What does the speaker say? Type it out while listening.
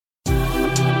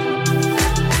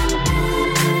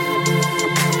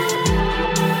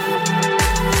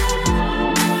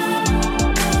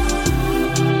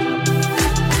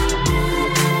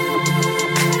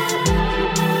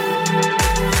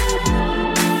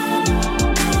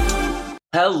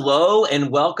Hello and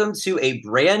welcome to a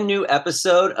brand new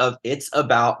episode of It's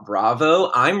About Bravo.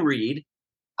 I'm Reed.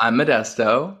 I'm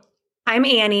Modesto. I'm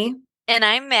Annie. And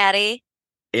I'm Maddie.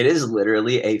 It is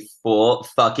literally a full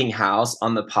fucking house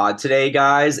on the pod today,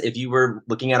 guys. If you were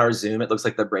looking at our Zoom, it looks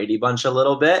like the Brady Bunch a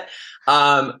little bit.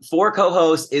 Four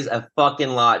co-hosts is a fucking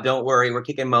lot. Don't worry, we're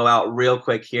kicking Mo out real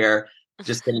quick here.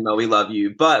 Just kidding, Mo, we love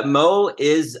you. But Mo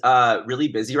is really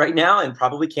busy right now and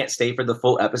probably can't stay for the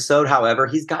full episode. However,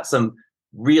 he's got some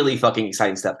really fucking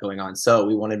exciting stuff going on. So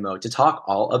we wanted Mo to talk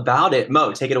all about it.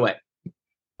 Mo, take it away.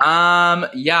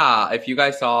 Yeah, if you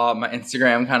guys saw, my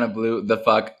Instagram kind of blew the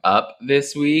fuck up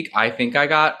this week. I think I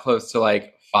got close to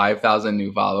like 5,000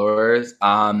 new followers.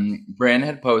 Bryn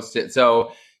had posted. So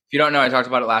if you don't know, I talked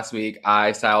about it last week.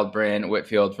 I styled Bryn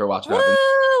Whitfield for Watch What Happens.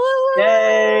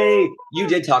 Yay! You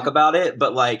did talk about it,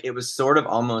 but like it was sort of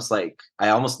almost like I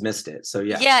almost missed it. So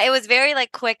yeah. Yeah, it was very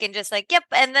like quick and just like, yep,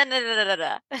 and then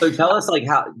So tell us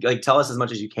tell us as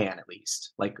much as you can at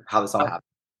least, like how this all happened.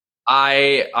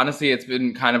 I honestly, it's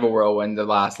been kind of a whirlwind the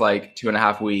last like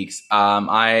 2.5 weeks.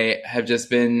 I have just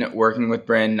been working with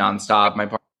Bryn nonstop. My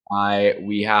partner and I,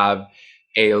 we have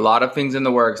a lot of things in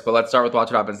the works, but let's start with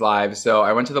Watch What Happens Live. So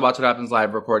I went to the Watch What Happens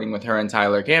Live recording with her and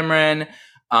Tyler Cameron.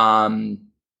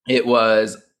 It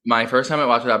was my first time at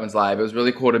Watch What Happens Live. It was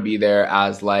really cool to be there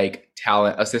as like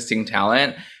assisting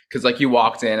talent. Cause like you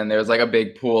walked in and there was like a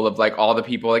big pool of like all the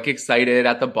people like excited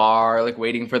at the bar, like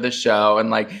waiting for the show. And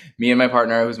like me and my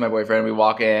partner, who's my boyfriend, we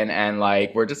walk in and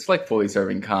like, we're just like fully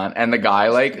serving cunt. And the guy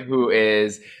like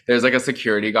there's like a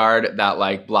security guard that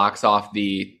like blocks off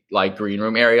the like green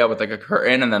room area with like a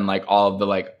curtain and then like all of the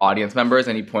like audience members.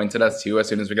 And he points at us too as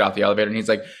soon as we get off the elevator and he's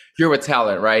like, "You're with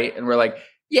talent, right?" And we're like,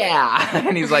 "Yeah."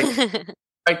 And he's like,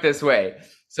 "Right this way."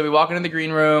 So we walk into the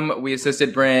green room, we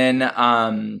assisted Bryn,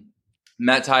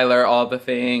 met Tyler, all the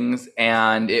things,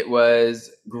 and it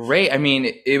was great. I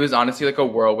mean, it was honestly like a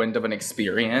whirlwind of an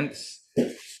experience.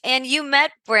 And you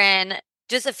met Bryn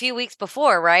just a few weeks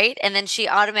before, right? And then she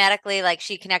automatically, like,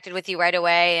 she connected with you right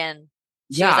away, and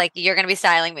she was like, "You're going to be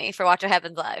styling me for Watch What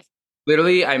Happens Live."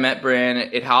 Literally, I met Bryn.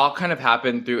 It all kind of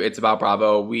happened through It's About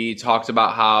Bravo. We talked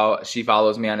about how she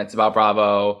follows me on It's About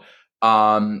Bravo.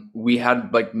 We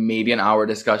had like maybe an hour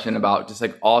discussion about just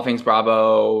like all things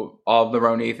Bravo, all of the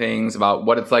RHONY things, about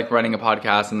what it's like running a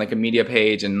podcast and like a media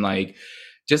page and like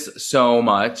just so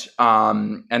much.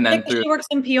 And then she works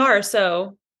in PR,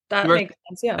 so that makes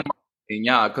sense. Yeah.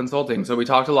 Yeah, consulting. So we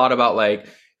talked a lot about like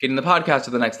getting the podcast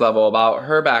to the next level, about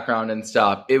her background and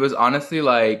stuff. It was honestly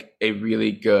like a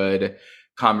really good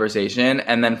conversation.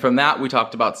 And then from that, we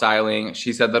talked about styling.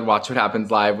 She said that Watch What Happens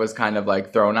Live was kind of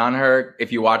like thrown on her.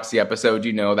 If you watch the episode,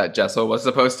 you know that Jessel was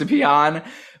supposed to be on,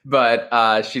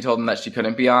 but she told him that she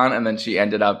couldn't be on. And then she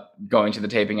ended up going to the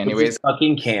taping anyways.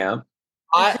 Fucking camp.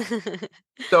 And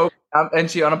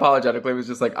she unapologetically was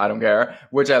just like, "I don't care,"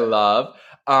 which I love.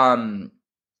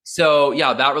 So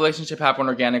yeah, that relationship happened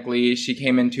organically. She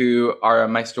came into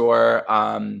my store,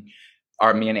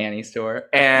 me and Annie's store,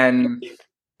 and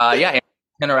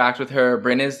interact with her.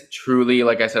 Bryn is truly,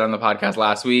 like I said on the podcast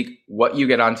last week, what you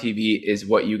get on TV is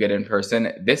what you get in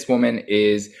person. This woman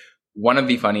is one of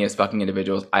the funniest fucking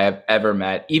individuals I have ever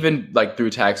met, even like through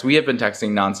text. We have been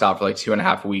texting nonstop for like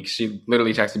 2.5 weeks. She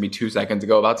literally texted me 2 seconds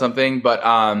ago about something, but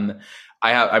I'm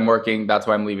working. That's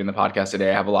why I'm leaving the podcast today.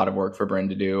 I have a lot of work for Bryn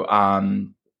to do.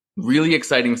 Really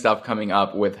exciting stuff coming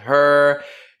up with her.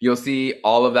 You'll see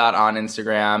all of that on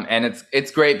Instagram. And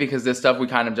it's great because this stuff we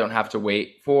kind of don't have to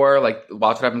wait for. Like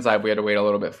Watch What Happens Live, we had to wait a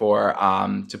little bit for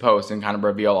to post and kind of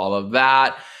reveal all of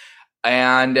that.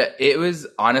 And it was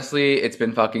honestly, it's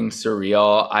been fucking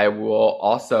surreal. I will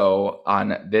also,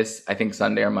 on this, I think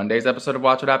Sunday or Monday's episode of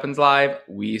Watch What Happens Live,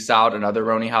 we styled another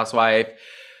RHONY housewife.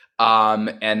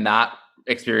 And that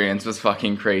experience was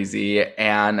fucking crazy.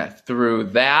 And through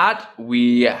that,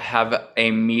 we have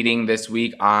a meeting this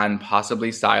week on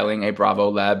possibly styling a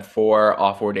Bravo Leb for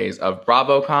all 4 days of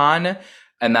BravoCon.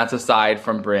 And that's aside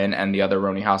from Bryn and the other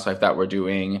RHONY housewife that we're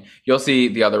doing. You'll see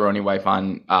the other RHONY wife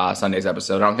on Sunday's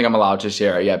episode. I don't think I'm allowed to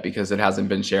share it yet because it hasn't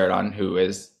been shared on who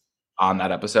is on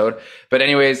that episode. But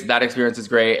anyways, that experience is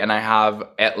great. And I have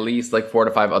at least like 4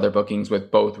 to 5 other bookings with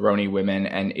both RHONY women.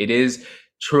 And it is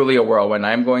truly a whirlwind.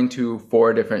 I'm going to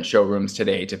 4 different showrooms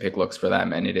today to pick looks for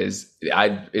them. And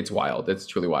it's wild. It's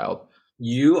truly wild.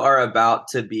 You are about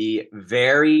to be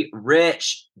very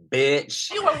rich,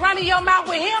 bitch. You were running your mouth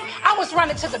with him. I was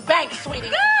running to the bank, sweetie.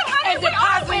 Good, honey, and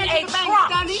depositing a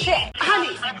Trump check.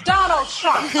 Honey, Donald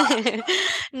Trump.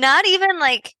 Not even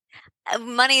like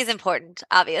money is important,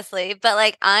 obviously, but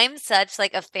like I'm such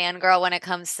like a fangirl when it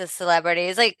comes to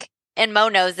celebrities. Like and Mo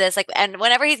knows this, like, and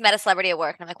whenever he's met a celebrity at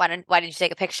work, I'm like, why didn't you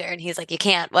take a picture? And he's like, you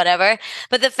can't, whatever.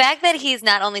 But the fact that he's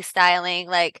not only styling,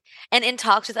 like, and in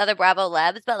talks with other Bravo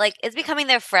lebs, but like is becoming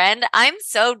their friend, I'm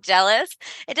so jealous.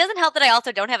 It doesn't help that I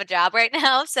also don't have a job right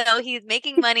now. So he's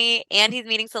making money and he's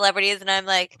meeting celebrities, and I'm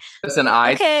like, listen,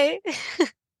 okay.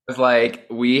 was like,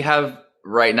 we have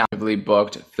right now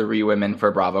booked 3 women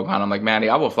for BravoCon. I'm like, Mandy,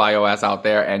 I will fly your ass out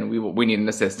there, and we need an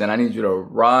assistant. I need you to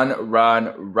run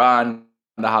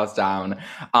the house down.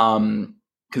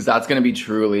 Because that's going to be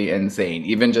truly insane.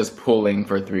 Even just pulling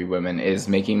for 3 women is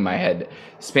making my head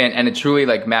spin. And it truly,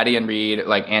 like, Maddie and Reed,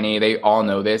 like Annie, they all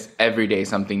know this. Every day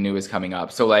something new is coming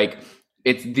up. So like,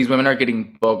 these women are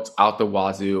getting booked out the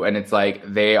wazoo, and it's like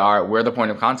we're the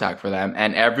point of contact for them.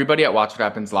 And everybody at Watch What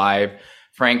Happens Live,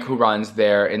 Frank, who runs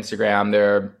their Instagram,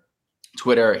 their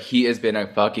Twitter, he has been a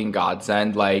fucking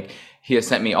godsend. Like, he has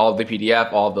sent me all of the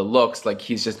PDF, all of the looks. Like,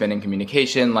 he's just been in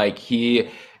communication. Like, he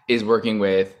is working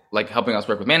with, like, helping us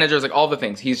work with managers, like all the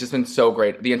things. He's just been so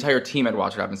great. The entire team at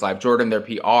Watch What Happens Live, Jordan, their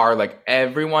PR, like,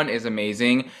 everyone is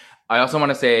amazing. I also want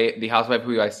to say the housewife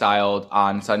who I styled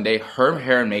on Sunday, her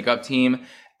hair and makeup team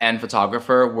and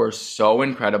photographer were so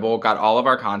incredible. Got all of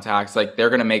our contacts. Like, they're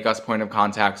going to make us point of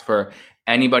contacts for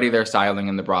anybody they're styling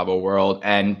in the Bravo world.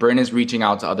 And Brynn is reaching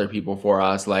out to other people for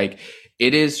us. Like,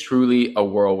 it is truly a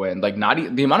whirlwind. Like,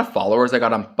 the amount of followers I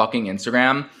got on fucking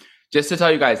Instagram. Just to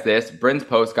tell you guys this, Brynn's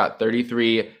post got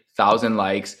 33,000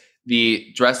 likes.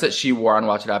 The dress that she wore on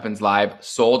Watch What Happens Live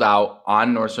sold out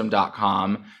on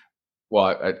Nordstrom.com.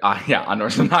 Well, on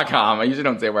Nordstrom.com. I usually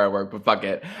don't say where I work, but fuck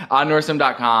it. On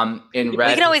Nordstrom.com in red.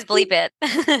 You can always bleep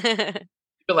it.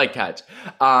 Like catch.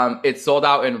 It sold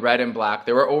out in red and black.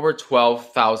 There were over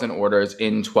 12,000 orders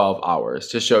in 12 hours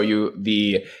to show you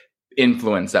the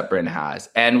influence that Brynn has.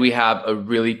 And we have a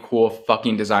really cool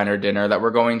fucking designer dinner that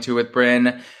we're going to with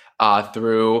Brynn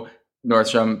through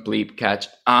Nordstrom bleep catch.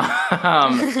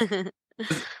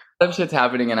 Some shit's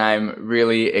happening and I'm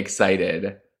really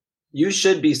excited. You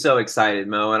should be so excited,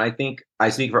 Mo. And I think I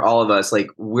speak for all of us. Like,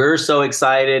 we're so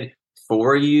excited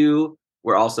for you.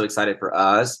 We're also excited for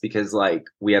us because, like,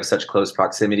 we have such close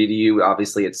proximity to you.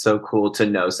 Obviously, it's so cool to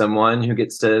know someone who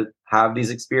gets to have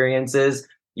these experiences.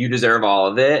 You deserve all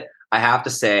of it. I have to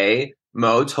say,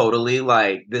 Mo, totally,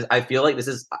 like, this. I feel like this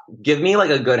is, give me like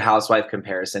a good housewife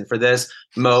comparison for this.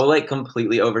 Mo, like,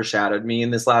 completely overshadowed me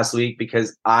in this last week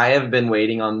because I have been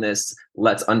waiting on this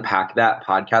Let's Unpack That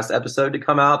podcast episode to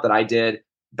come out that I did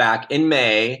back in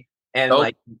May. And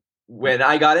like, when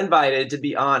I got invited to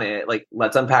be on it, like,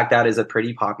 Let's Unpack That is a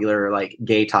pretty popular, like,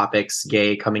 gay topics,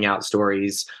 gay coming out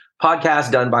stories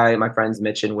podcast done by my friends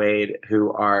Mitch and Wade,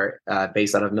 who are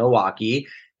based out of Milwaukee.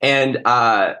 And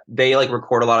they, like,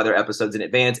 record a lot of their episodes in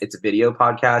advance. It's a video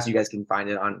podcast. You guys can find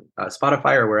it on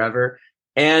Spotify or wherever.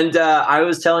 And I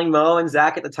was telling Mo and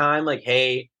Zach at the time, like,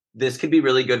 hey, this could be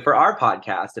really good for our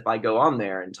podcast if I go on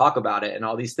there and talk about it and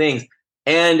all these things.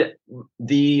 And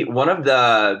one of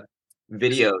the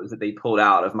videos that they pulled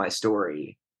out of my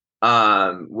story,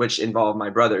 which involved my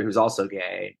brother, who's also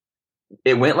gay,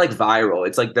 it went, like, viral.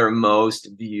 It's like their most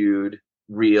viewed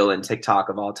reel in TikTok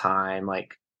of all time.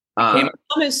 Like, Mom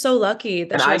is so lucky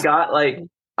that and I got, like,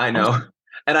 I know,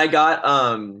 and I got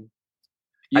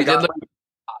you did look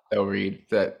though, Reed,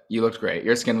 that you looked great.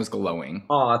 Your skin was glowing.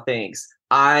 Oh, thanks.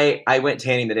 I went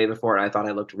tanning the day before and I thought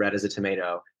I looked red as a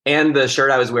tomato. And the shirt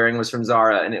I was wearing was from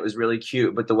Zara and it was really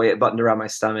cute, but the way it buttoned around my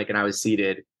stomach and I was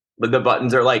seated, but the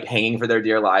buttons are, like, hanging for their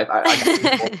dear life. I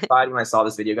got mortified when I saw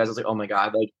this video, guys. I was like, oh my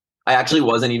God, like, I actually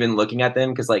wasn't even looking at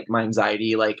them because, like, my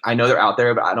anxiety, like, I know they're out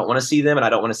there, but I don't want to see them and I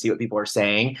don't want to see what people are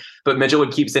saying. But Mitchell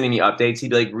would keep sending me updates.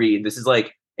 He'd be like, Reed, this is,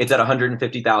 like, it's at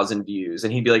 150,000 views.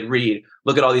 And he'd be like, Reed,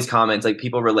 look at all these comments, like,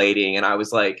 people relating. And I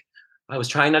was like, I was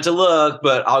trying not to look,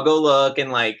 but I'll go look.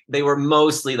 And, like, they were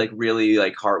mostly, like, really,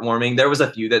 like, heartwarming. There was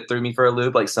a few that threw me for a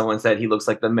loop. Like, someone said he looks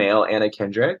like the male Anna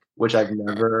Kendrick, which I've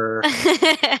never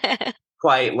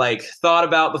quite, like, thought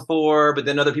about before. But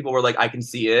then other people were like, I can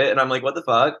see it. And I'm like, what the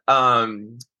fuck?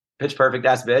 Pitch perfect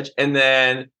ass bitch. And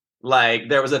then, like,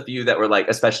 there was a few that were, like,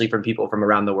 especially from people from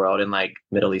around the world in, like,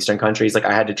 Middle Eastern countries. Like,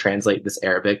 I had to translate this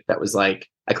Arabic that was, like,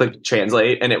 I clicked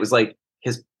translate and it was like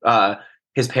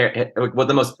his parent, what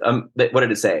the most, what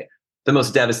did it say? The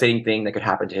most devastating thing that could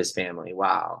happen to his family.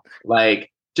 Wow.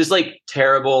 Like, just, like,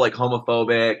 terrible, like,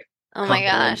 homophobic. Oh my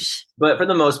gosh. But for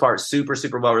the most part, super,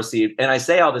 super well received. And I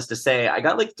say all this to say, I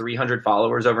got, like, 300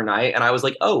 followers overnight. And I was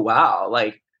like, oh, wow.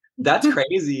 Like, that's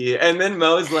crazy. And then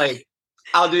Mo's like,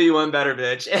 I'll do you one better,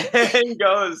 bitch. And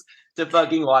goes to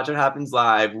fucking Watch What Happens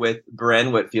Live with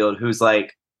Brynn Whitfield, who's,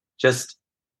 like, just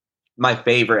my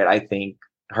favorite. I think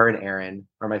her and Aaron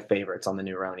are my favorites on the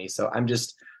new RHONY. So I'm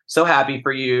just so happy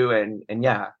for you. And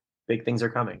yeah, big things are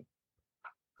coming.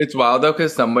 It's wild though,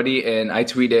 because I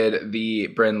tweeted the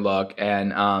Bryn look,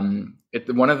 and I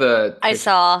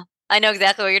know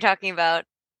exactly what you're talking about.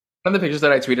 One of the pictures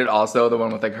that I tweeted, also the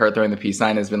one with like her throwing the peace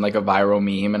sign, has been like a viral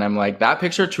meme, and I'm like, that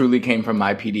picture truly came from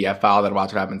my PDF file that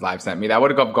Watch What Happens Live sent me. That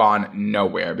would have gone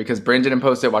nowhere because Bryn didn't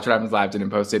post it, Watch What Happens Live didn't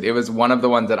post it. It was one of the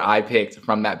ones that I picked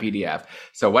from that PDF.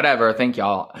 So whatever, thank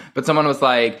y'all. But someone was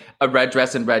like, a red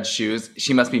dress and red shoes.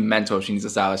 She must be mental. She needs a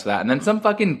stylist for that. And then some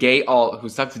fucking gay alt who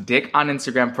sucks dick on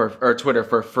Instagram or Twitter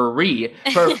for free,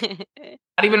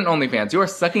 not even an OnlyFans. You are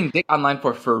sucking dick online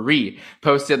for free.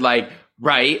 Posted like,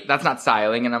 right, that's not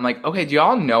styling. And I'm like, okay, do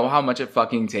y'all know how much it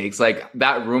fucking takes? Like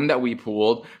that room that we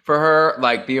pooled for her,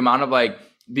 like the amount of like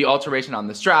the alteration on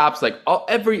the straps, like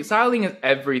styling is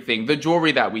everything. The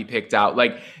jewelry that we picked out,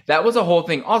 like that was a whole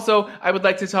thing. Also, I would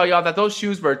like to tell y'all that those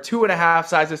shoes were 2.5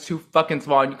 sizes too fucking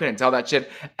small, and you couldn't tell that shit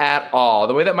at all.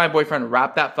 The way that my boyfriend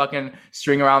wrapped that fucking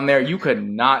string around there, you could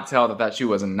not tell that shoe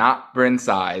was not Bryn's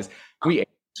size. We ate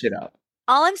shit up.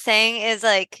 All I'm saying is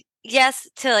like, yes,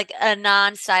 to like a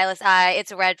non-stylist eye,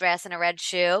 it's a red dress and a red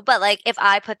shoe. But like if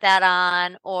I put that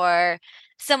on or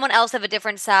someone else of a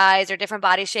different size or different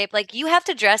body shape, like you have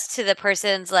to dress to the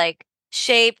person's like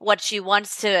shape, what she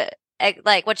wants to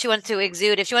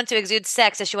exude. If she wants to exude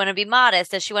sex, does she want to be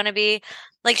modest? Does she want to be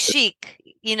like chic?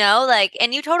 You know, like,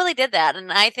 and you totally did that.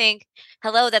 And I think,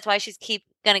 hello, that's why she's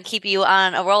gonna keep you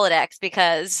on a Rolodex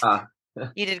because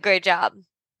you did a great job.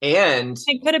 And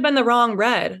it could have been the wrong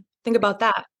red. Think about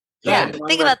that. Yeah,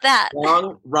 think about that.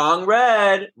 Wrong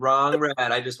red.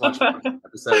 I just watched an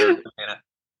episode of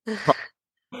Hannah.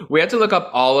 We had to look up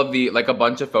all of the, like a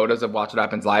bunch of photos of Watch What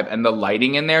Happens Live and the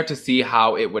lighting in there to see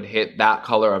how it would hit that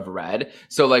color of red.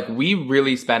 So like we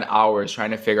really spent hours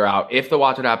trying to figure out if the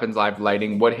Watch What Happens Live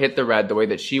lighting would hit the red the way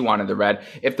that she wanted the red,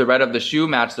 if the red of the shoe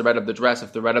matched the red of the dress,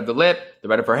 if the red of the lip, the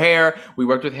red of her hair. We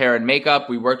worked with hair and makeup.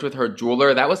 We worked with her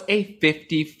jeweler. That was a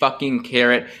 50 fucking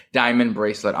carat diamond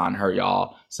bracelet on her,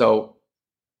 y'all. So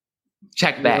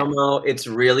check that. It's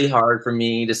really hard for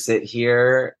me to sit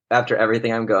here after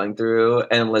everything I'm going through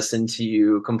and listen to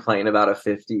you complain about a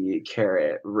 50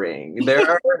 carat ring. There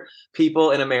are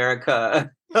people in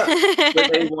America with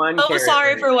a 1 I'm carat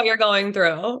sorry ring. for what you're going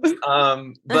through.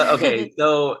 But okay,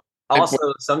 so also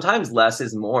sometimes less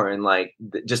is more, and like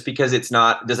just because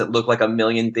doesn't look like a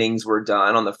million things were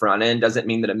done on the front end doesn't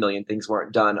mean that a million things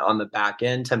weren't done on the back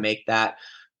end to make that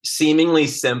seemingly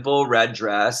simple red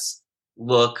dress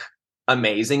look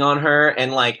amazing on her.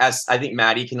 And like, as I think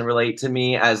Maddie can relate to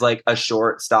me as like a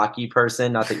short, stocky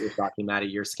person. Not that you're stocky, Maddie,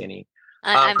 you're skinny.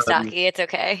 I'm stocky. It's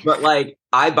okay. But like,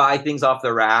 I buy things off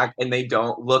the rack and they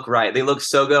don't look right. They look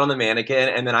so good on the mannequin,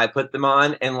 and then I put them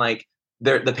on and like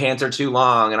the pants are too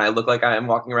long and I look like I'm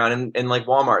walking around in like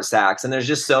Walmart sacks. And there's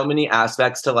just so many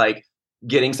aspects to like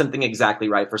getting something exactly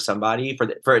right for somebody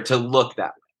for it to look that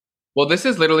way. Well, this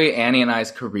is literally Annie and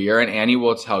I's career, and Annie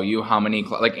will tell you how many,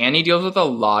 like Annie deals with a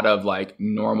lot of like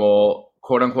normal,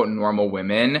 quote unquote, normal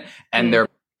women, and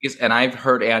and I've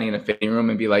heard Annie in a fitting room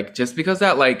and be like, just because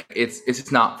that like,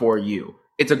 it's not for you.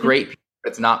 It's a great piece, but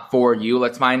it's not for you.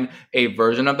 Let's find a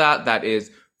version of that is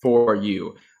for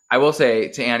you. I will say,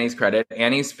 to Annie's credit,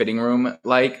 Annie's fitting room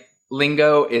like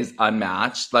lingo is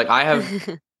unmatched. Like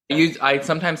I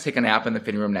sometimes take a nap in the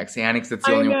fitting room next to Annie because it's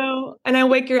the only one. I know, and I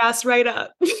wake your ass right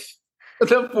up.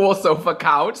 The full sofa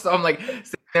couch. So I'm like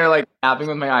sitting there like napping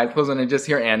with my eyes closed, and I just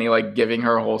hear Annie like giving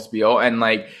her whole spiel, and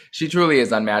like she truly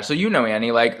is unmatched. So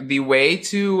Annie, like the way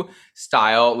to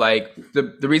style, like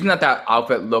the reason that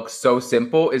outfit looks so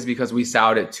simple is because we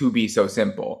styled it to be so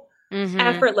simple. Mm-hmm.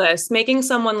 Effortless, making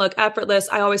someone look effortless.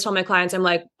 I always tell my clients, I'm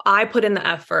like, I put in the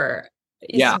effort.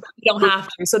 Yeah, you don't have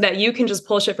to, so that you can just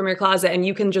pull shit from your closet and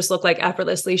you can just look like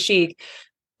effortlessly chic.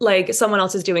 Like someone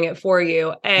else is doing it for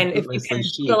you. And if you can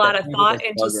put a lot of thought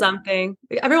into something,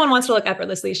 everyone wants to look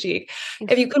effortlessly chic.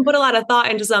 If you can put a lot of thought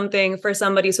into something for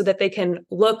somebody so that they can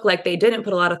look like they didn't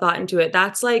put a lot of thought into it,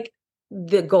 that's like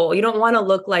the goal. You don't want to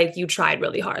look like you tried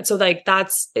really hard. So like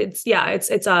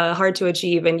it's hard to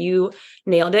achieve, and you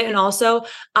nailed it. And also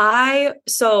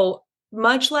so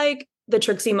much like the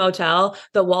Trixie Motel,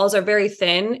 the walls are very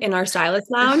thin in our stylist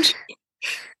lounge.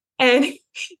 And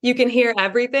you can hear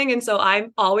everything. And so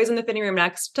I'm always in the fitting room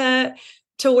next to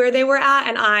where they were at.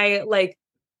 And I like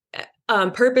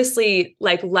purposely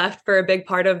like left for a big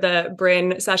part of the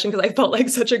Bryn session because I felt like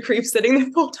such a creep sitting there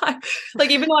the whole time.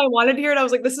 Like, even though I wanted to hear it, I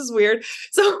was like, this is weird.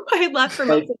 So I left for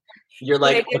most of You're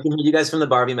like, I can hear you guys from the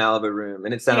Barbie Malibu room.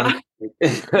 And it sounds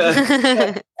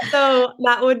So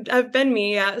that would have been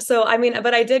me. Yeah. So, I mean,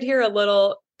 but I did hear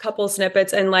a couple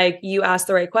snippets, and like you asked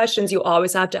the right questions. You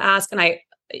always have to ask. And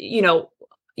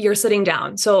you're sitting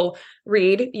down. So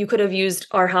Reed, you could have used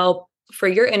our help for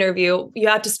your interview. You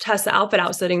have to test the outfit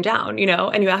out sitting down, you know,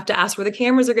 and you have to ask where the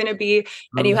cameras are going to be.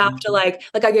 And you have to like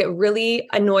I get really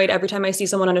annoyed every time I see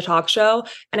someone on a talk show,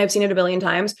 and I've seen it a billion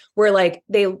times, where like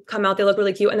they come out, they look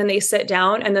really cute, and then they sit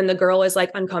down, and then the girl is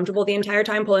like uncomfortable the entire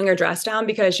time pulling her dress down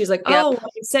because she's like, oh,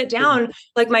 sit down.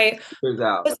 Like my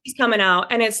pussy's coming out.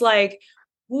 And it's like,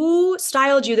 who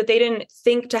styled you that they didn't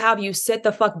think to have you sit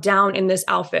the fuck down in this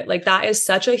outfit? Like that is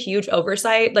such a huge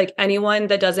oversight. Like anyone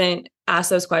that doesn't ask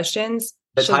those questions.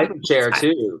 The type of chair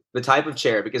too. The type of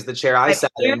chair, because the chair I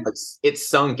sat in, it's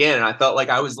sunk in, and I felt like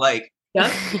I was like,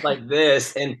 like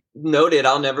this. And noted,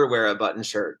 I'll never wear a button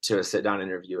shirt to a sit down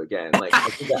interview again. Like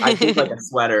I think like a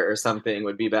sweater or something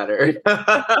would be better.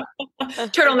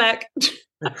 Turtleneck.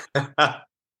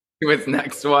 With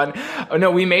next one. Oh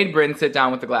no, we made Bryn sit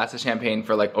down with a glass of champagne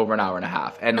for like over an hour and a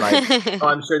half. And like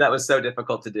I'm sure that was so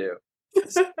difficult to do.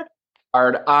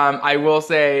 Hard. I will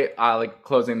say, like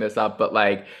closing this up, but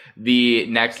like the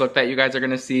next look that you guys are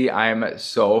gonna see, I'm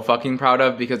so fucking proud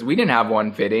of, because we didn't have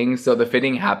one fitting. So the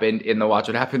fitting happened in the Watch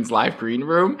What Happens live green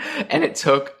room, and it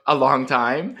took a long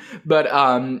time, but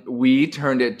we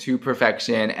turned it to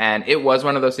perfection. And it was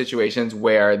one of those situations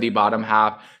where the bottom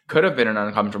half could have been an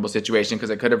uncomfortable situation because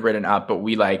it could have ridden up, but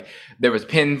we like, there was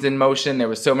pins in motion, there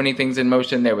was so many things in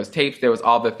motion, there was tapes, there was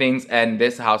all the things, and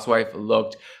this housewife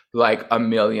looked like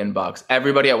 $1,000,000.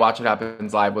 Everybody at Watch What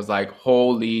Happens Live was like,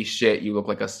 holy shit, you look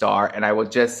like a star. And I will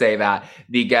just say that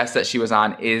the guest that she was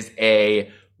on is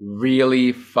a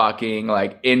really fucking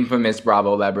like infamous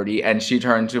Bravo celebrity, and she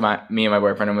turned to me and my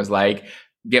boyfriend and was like,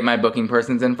 get my booking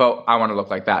person's info, I want to look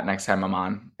like that next time I'm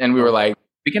on. And we were like,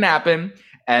 it can happen.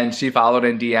 And she followed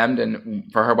and DM'd, and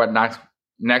for her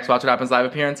next Watch What Happens Live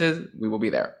appearances, we will be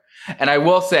there. And I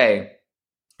will say,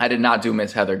 I did not do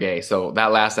Miss Heather Gay, so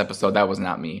that last episode, that was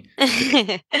not me.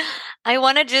 I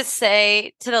want to just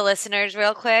say to the listeners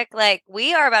real quick, like,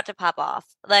 we are about to pop off.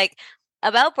 Like,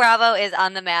 About Bravo is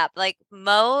on the map. Like,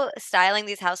 Mo styling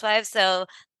these housewives, so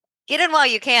get in while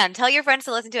you can. Tell your friends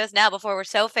to listen to us now before we're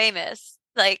so famous.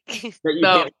 Like, you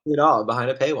can't do it all behind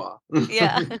a paywall.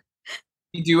 Yeah.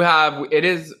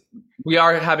 We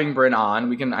are having Bryn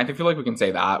on. I feel like we can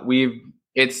say that.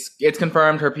 It's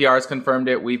confirmed. Her PR's confirmed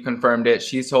it. We've confirmed it.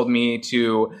 She's told me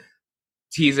to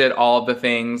tease it, all of the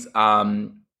things.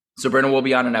 So Bryn will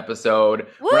be on an episode.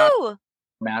 Woo!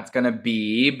 Matt's gonna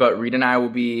be, but Reed and I will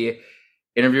be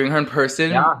interviewing her in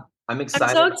person. Yeah, I'm excited.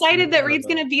 I'm so excited that Reed's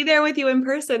gonna be there with you in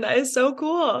person. That is so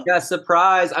cool. Yeah,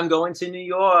 surprise! I'm going to New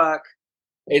York.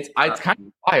 It's kind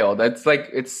of wild.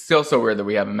 It's still so weird that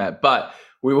we haven't met, but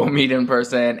we will meet in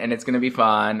person, and it's going to be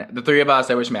fun. The three of us,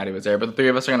 I wish Maddie was there, but the three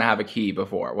of us are going to have a key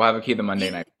before. We'll have a key the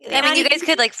Monday night. I mean, you guys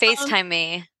could like FaceTime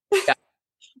me. Yeah.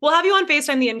 We'll have you on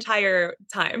FaceTime the entire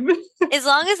time. As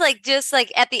long as like, just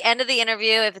like at the end of the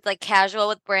interview, if it's like casual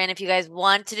with Bryn, if you guys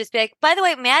want to just be like, by the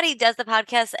way, Maddie does the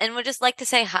podcast and would just like to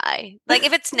say hi. Like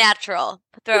if it's natural,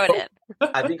 throw it in.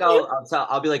 I think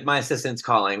I'll be like, my assistant's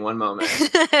calling, one moment.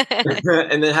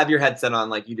 And then have your headset on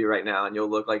like you do right now, and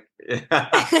you'll look like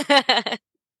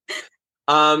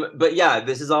but yeah,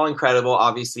 this is all incredible.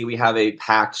 Obviously, we have a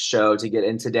packed show to get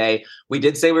in today. We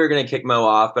did say we were going to kick Mo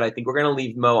off, but I think we're going to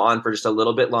leave Mo on for just a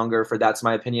little bit longer for That's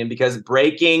My Opinion, because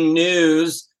breaking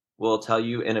news, we'll tell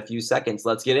you in a few seconds.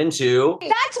 Let's get into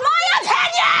That's My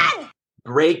Opinion!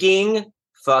 Breaking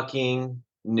fucking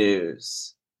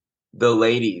news. The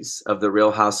ladies of the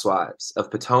Real Housewives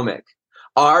of Potomac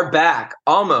are back.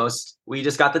 Almost. We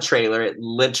just got the trailer. It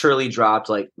literally dropped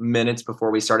like minutes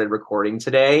before we started recording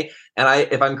today.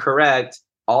 And if I'm correct,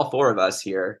 all four of us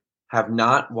here have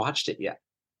not watched it yet.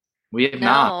 We have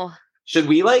not. Should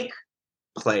we like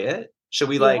play it? Should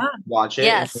we like watch it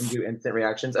and do instant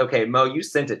reactions? Okay, Mo, you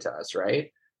sent it to us,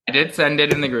 right? I did send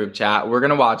it in the group chat. We're going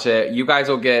to watch it. You guys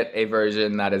will get a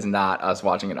version that is not us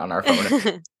watching it on our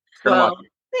phone. Well,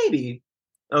 maybe.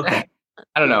 Okay.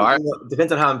 I don't know.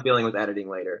 Depends on how I'm feeling with editing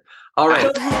later. All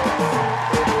right.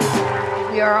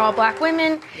 We are all Black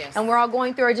women, and we're all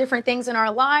going through our different things in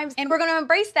our lives, and we're going to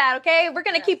embrace that, okay? We're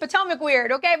going to keep Potomac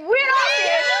weird, okay? Weird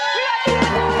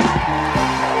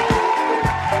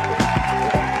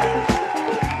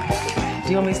Do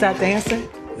you want me to start dancing?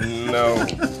 No,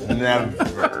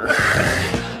 never.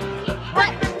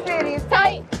 Hot, pretty,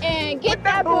 tight, and get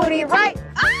that booty right.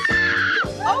 Ah!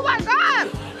 Oh my God!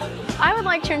 I would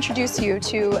like to introduce you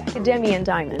to Demi and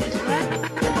Diamond.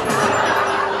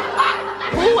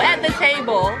 Who at the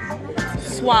table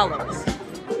swallows?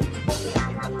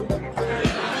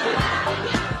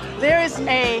 There is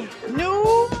a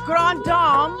new Grand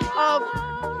Dame of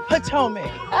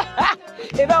Potomac.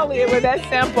 If only it were that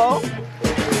simple.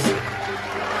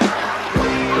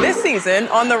 This season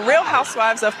on The Real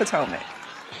Housewives of Potomac.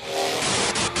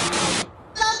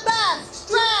 The best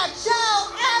drag show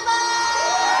ever!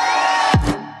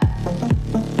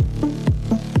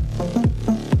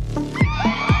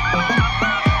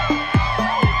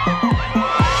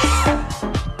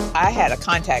 I had a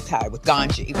contact high with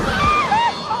Ganji.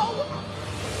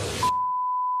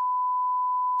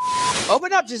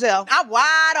 Open up, Giselle. I'm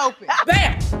wide open.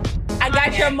 Bam! I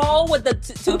got your mole with the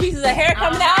two pieces of hair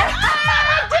coming out.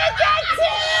 I did that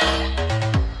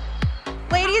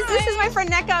too! Ladies, this is my friend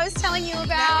Neko I was telling you about.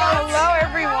 Hello,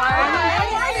 everyone.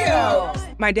 How are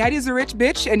you? My daddy's a rich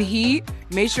bitch, and he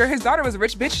made sure his daughter was a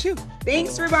rich bitch, too.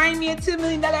 Thanks for buying me a $2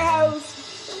 million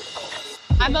house.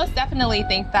 I most definitely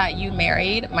think that you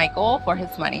married Michael for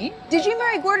his money. Did you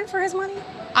marry Gordon for his money?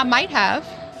 I might have.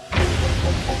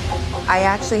 I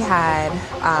actually had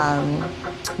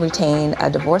retained a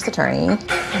divorce attorney.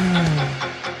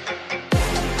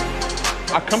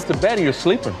 I come to bed and you're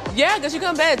sleeping. Yeah, because you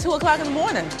come to bed at 2 o'clock in the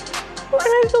morning. And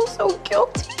I feel so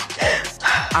guilty.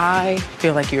 I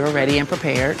feel like you're ready and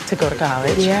prepared to go to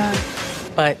college. Yeah.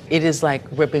 But it is like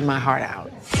ripping my heart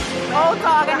out. Oh,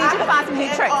 dog, I need you to find some new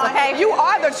tricks, okay? You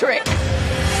are the trick.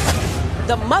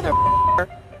 The mother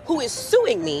who is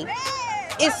suing me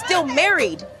is still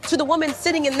married to the woman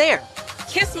sitting in there.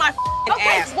 Kiss my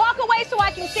ass. Walk away so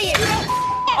I can see it.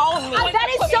 On me. That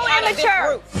is so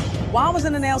immature. While I was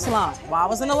in the nail salon, while I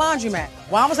was in the laundromat,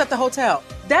 while I was at the hotel,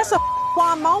 that's a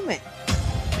fun moment.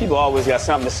 People always got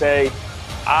something to say.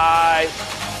 I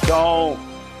don't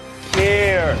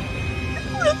care.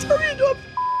 I'm gonna turn you into a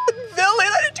villain.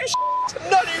 I didn't do to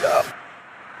none of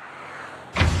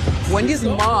you. Wendy's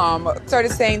mom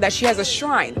started saying that she has a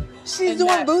shrine. She's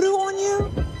doing voodoo on you?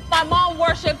 My mom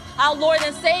worships our Lord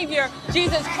and Savior,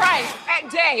 Jesus Christ. At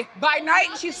day. By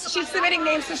night, she's submitting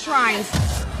names to shrines.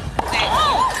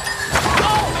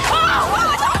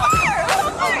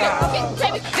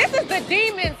 This is the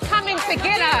demons coming to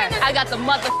get us. I got the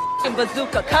motherfucking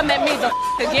bazooka. Come at me the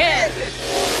again.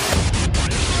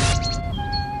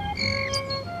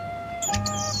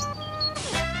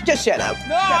 Just shut up.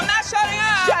 No, I'm not shutting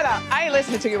up. Shut up. I ain't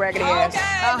listening to your raggedy ass.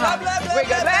 Blah, blah, blah, We're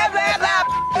good. Blah, blah, blah.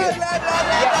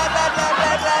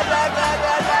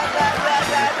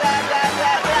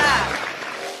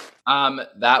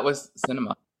 That was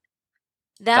cinema.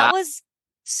 That was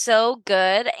so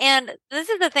good. And this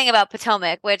is the thing about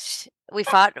Potomac, which we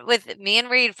fought with, me and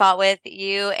Reed fought with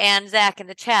you and Zach in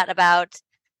the chat about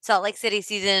Salt Lake City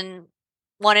season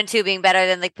 1 and 2 being better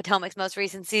than like Potomac's most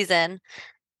recent season.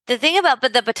 The thing about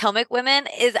the Potomac women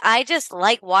is I just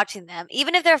like watching them,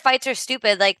 even if their fights are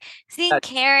stupid. Like seeing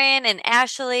Karen and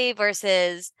Ashley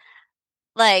versus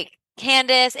like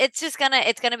Candace, it's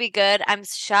gonna be good. I'm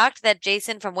shocked that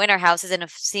Jason from Winter House is in a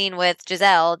scene with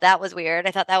Giselle. That was weird.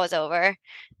 I thought that was over,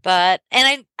 but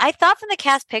I thought from the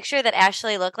cast picture that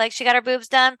Ashley looked like she got her boobs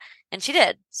done, and she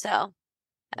did. So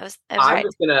I was right.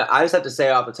 I just have to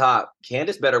say off the top,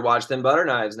 Candace better watch them butter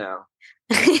knives now.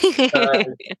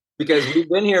 Because we've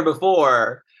been here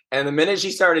before, and the minute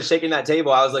she started shaking that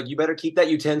table, I was like, you better keep that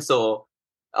utensil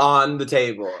on the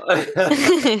table.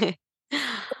 I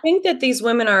think that these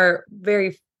women are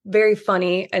very, very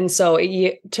funny. And so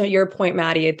to your point,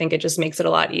 Maddie, I think it just makes it a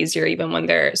lot easier, even when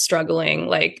they're struggling,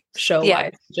 like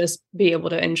show-wise, just be able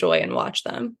to enjoy and watch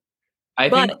them.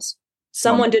 But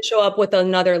someone did show up with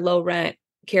another low-rent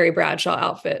Carrie Bradshaw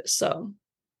outfit, so.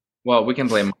 Well, we can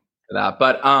blame for that.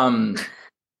 But I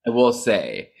will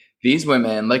say, these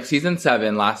women, like season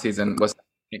 7 last season,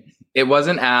 it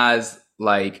wasn't as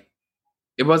like,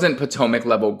 it wasn't Potomac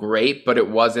level great, but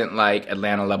it wasn't like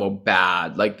Atlanta level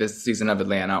bad, like this season of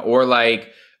Atlanta, or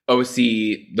like OC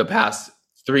the past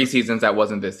 3 seasons that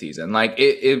wasn't this season. Like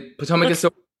Potomac is so.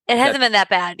 It hasn't been that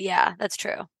bad. Yeah, that's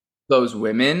true. Those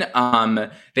women, they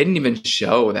didn't even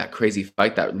show that crazy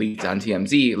fight that leaked on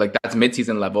TMZ. Like that's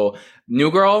mid-season level.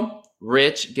 New Girl.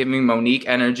 Rich, giving Monique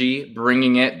energy,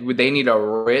 bringing it. They need a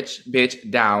rich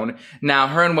bitch down. Now,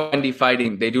 her and Wendy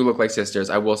fighting, they do look like sisters.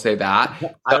 I will say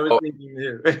that. I was thinking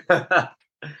you.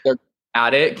 They're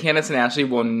at it. Candace and Ashley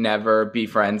will never be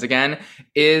friends again.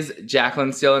 Is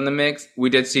Jacqueline still in the mix?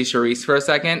 We did see Charisse for a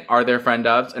second. Are there friend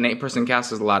ofs? An 8-person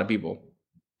cast is a lot of people.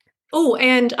 Oh,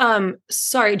 and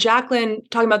sorry, Jacqueline,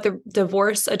 talking about the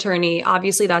divorce attorney,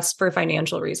 obviously that's for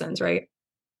financial reasons, right?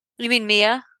 You mean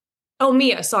Mia? Oh,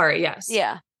 Mia, sorry, yes.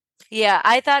 Yeah. Yeah,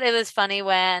 I thought it was funny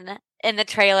when in the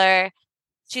trailer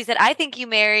she said, I think you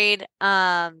married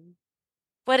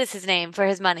what is his name for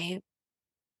his money?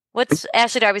 What's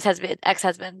Ashley Darby's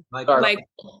ex-husband? Michael.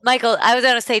 Michael. I was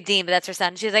going to say Dean, but that's her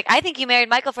son. She was like, I think you married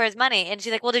Michael for his money. And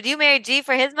she's like, well, did you marry G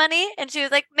for his money? And she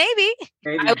was like, maybe.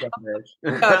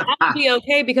 That would be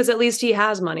okay because at least he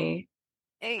has money.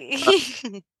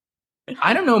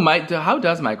 I don't know, Mike. How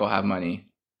does Michael have money?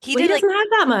 He doesn't have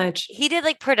that much. He did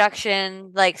like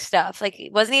production, like stuff. Like,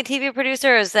 wasn't he a TV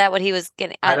producer, or is that what he was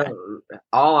getting? I don't know.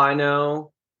 All I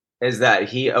know is that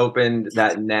he opened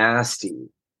that nasty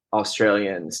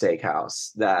Australian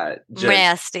steakhouse that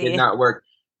just did not work.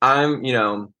 I'm,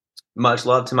 much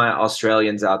love to my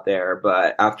Australians out there,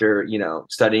 but after,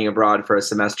 studying abroad for a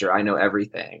semester, I know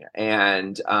everything.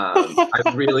 And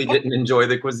I really didn't enjoy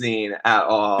the cuisine at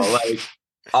all. Like,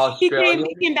 Australian.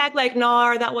 He came back like,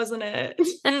 "Nar, that wasn't it."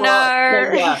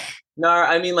 Nar. Nar.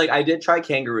 I mean, like, I did try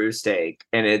kangaroo steak,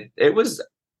 and it was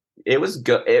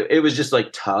good. It was just like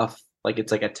tough. Like,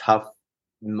 it's like a tough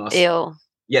muscle. Ew.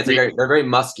 Yeah, it's like they're very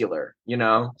muscular,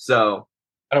 So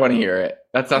I don't want to hear it.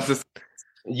 That sounds just.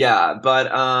 Yeah, but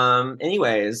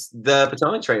anyways, the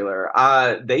Potomac trailer,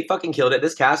 they fucking killed it.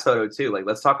 This cast photo too. Like,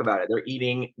 let's talk about it. They're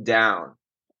eating down.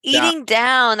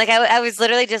 Like I was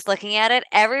literally just looking at it.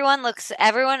 Everyone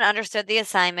understood the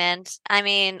assignment. I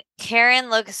mean,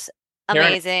 Karen looks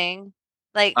amazing.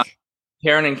 Like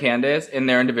Karen and Candace in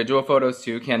their individual photos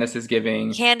too. Candace is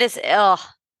Candace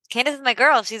is my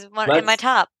girl. She's in my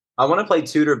top. I want to play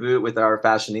tutor boot with our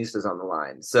fashionistas on the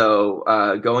line.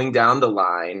 So going down the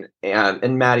line,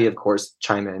 and Maddie, of course,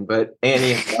 chime in, but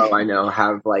Annie and Joe, I know,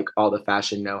 have like all the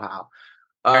fashion know-how.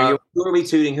 Who are we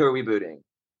tooting? Who are we booting?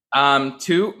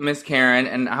 To Miss Karen,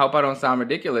 and I hope I don't sound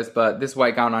ridiculous, but this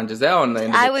white gown on Giselle.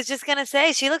 I was just gonna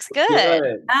say she looks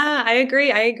good. I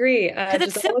agree. Because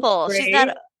it's simple. She's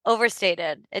not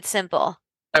overstated. It's simple.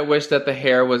 I wish that the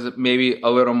hair was maybe a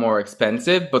little more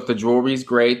expensive, but the jewelry's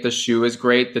great, the shoe is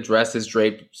great, the dress is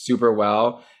draped super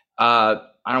well.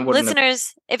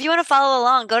 Listeners, if you want to follow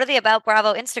along, go to the About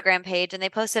Bravo Instagram page, and they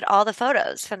posted all the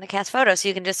photos from the cast photos, so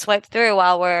you can just swipe through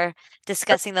while we're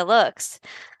discussing the looks.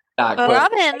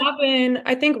 Robin,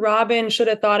 I think Robin should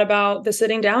have thought about the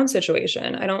sitting down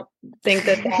situation. I don't think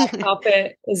that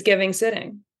outfit is giving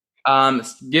sitting.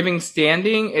 Giving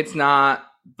standing, it's not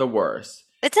the worst.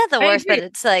 It's not the worst, but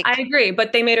it's like... I agree,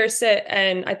 but they made her sit,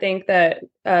 and I think that,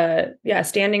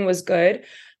 standing was good.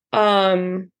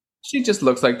 She just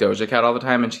looks like Doja Cat all the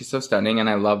time, and she's so stunning, and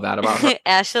I love that about her.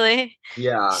 Ashley?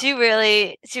 Yeah. She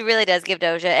really does give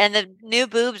Doja, and the new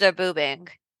boobs are boobing.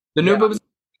 The new boobs,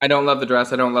 I don't love the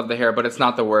dress, I don't love the hair, but it's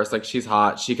not the worst. Like, she's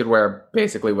hot. She could wear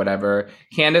basically whatever.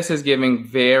 Candace is giving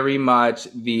very much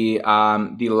the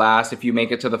last, if you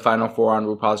make it to the final four on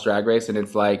RuPaul's Drag Race, and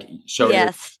it's like,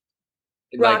 yes.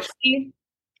 Roxy.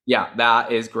 Yeah,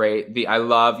 that is great. I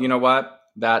love, you know what?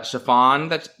 That chiffon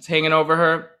that's hanging over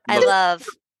her. I love.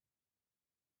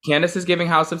 Candace is giving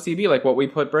House of CB, like what we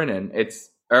put Brynn in.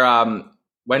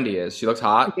 Wendy is. She looks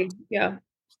hot. Yeah.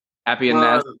 Happy and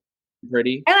Ness.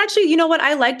 Pretty. And actually, you know what?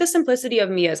 I like the simplicity of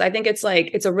Mia's. I think it's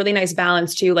a really nice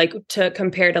balance too, like to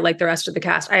compare to like the rest of the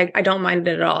cast. I don't mind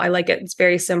it at all. I like it. It's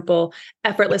very simple,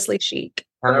 effortlessly chic.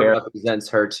 Kind of represents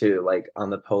her too, like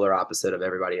on the polar opposite of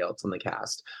everybody else on the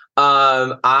cast.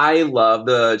 I love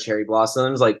the cherry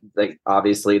blossoms. Like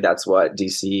obviously that's what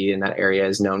DC and that area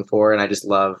is known for, and I just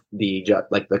love the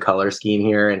color scheme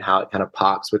here and how it kind of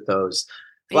pops with those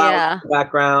flowers in the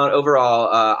background.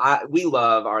 Overall, we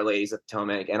love Our Ladies of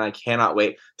Potomac, and I cannot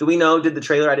wait. Do we know? Did the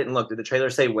trailer? I didn't look. Did the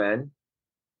trailer say when?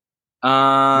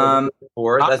 That's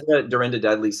what Dorinda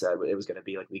Dudley said. It was going to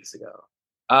be like weeks ago.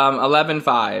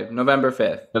 11/5, November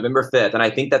 5th. November 5th. And I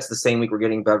think that's the same week we're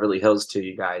getting Beverly Hills to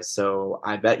you guys. So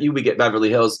I bet you we get Beverly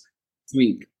Hills this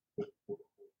week.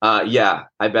 Yeah,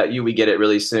 I bet you we get it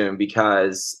really soon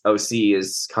because OC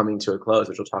is coming to a close,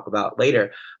 which we'll talk about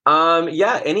later.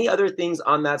 Any other things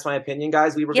on That's My Opinion,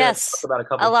 guys? We were going to talk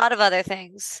about a lot of other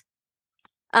things.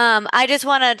 I just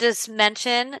want to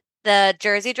mention the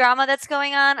Jersey drama that's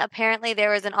going on. Apparently there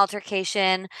was an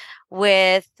altercation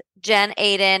with Jen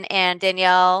Aiden and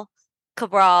Danielle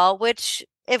Cabral, which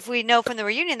if we know from the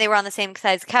reunion, they were on the same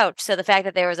size couch. So the fact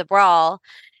that there was a brawl,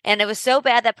 and it was so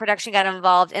bad that production got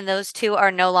involved, and those two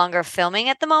are no longer filming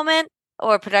at the moment,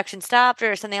 or production stopped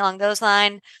or something along those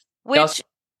lines. Which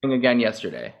again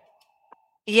yesterday.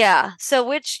 Yeah. So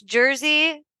which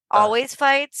Jersey always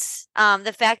fights.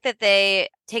 The fact that they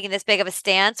taking this big of a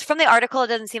stance from the article, it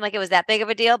doesn't seem like it was that big of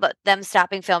a deal, but them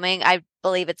stopping filming, I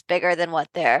believe it's bigger than what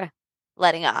they're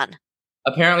letting on.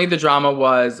 Apparently the drama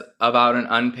was about an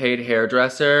unpaid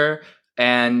hairdresser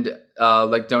and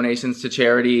donations to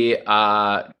charity.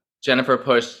 Jennifer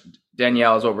pushed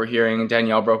Danielle is what we're hearing.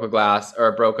 Danielle broke a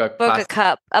plastic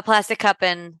cup,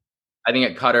 and I think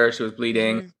it cut her. She was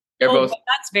bleeding.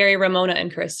 That's very Ramona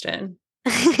and Kristen.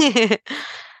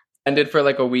 Ended for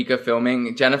like a week of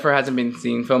filming. Jennifer hasn't been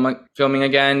seen filming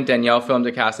again. Danielle filmed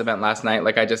a cast event last night,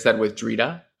 like I just said, with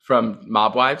Drita from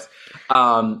Mob Wives,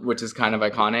 which is kind of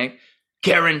iconic.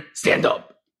 Karen, stand up.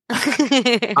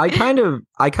 I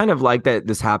kind of like that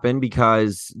this happened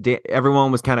because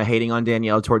everyone was kind of hating on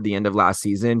Danielle toward the end of last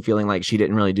season, feeling like she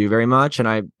didn't really do very much, and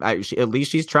at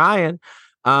least she's trying.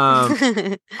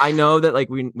 I know that like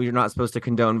we're not supposed to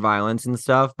condone violence and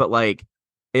stuff, but like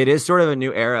it is sort of a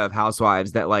new era of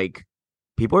Housewives that like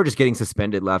people are just getting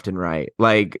suspended left and right.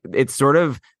 Like it's sort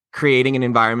of creating an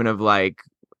environment of like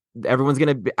everyone's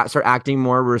gonna start acting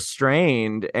more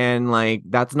restrained, and like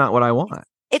that's not what I want.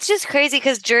 It's just crazy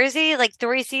because Jersey, like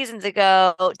 3 seasons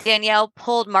ago, Danielle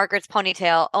pulled Margaret's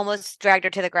ponytail, almost dragged her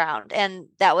to the ground, and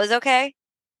that was okay.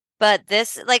 But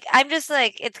this, like, I'm just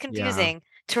like, it's confusing. Yeah.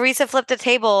 Teresa flipped a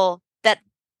table that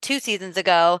 2 seasons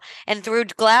ago and threw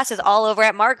glasses all over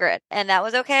at Margaret, and that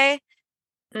was okay.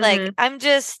 Mm-hmm. Like, I'm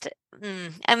just,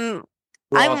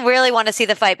 I really want to see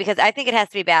the fight because I think it has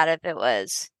to be bad if it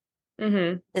was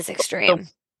this extreme.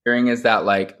 Hearing is that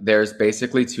like there's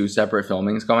basically 2 separate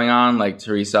filmings going on, like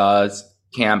Teresa's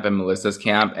camp and Melissa's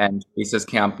camp, and Teresa's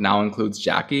camp now includes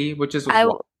Jackie, which is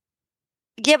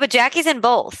yeah, but Jackie's in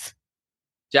both.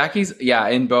 Jackie's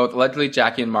in both. Allegedly,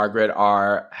 Jackie and Margaret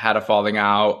had a falling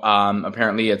out.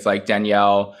 Apparently, it's like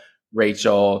Danielle,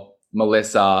 Rachel,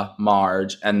 Melissa,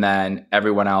 Marge, and then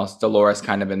everyone else. Dolores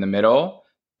kind of in the middle.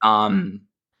 Always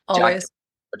Jackie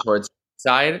towards the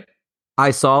side.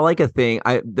 I saw like a thing.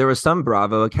 There was some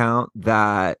Bravo account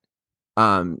that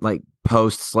like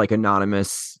posts like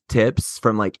anonymous tips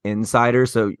from like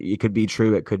insiders. So it could be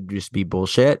true. It could just be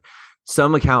bullshit.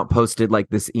 Some account posted like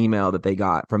this email that they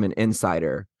got from an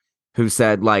insider who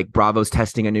said like Bravo's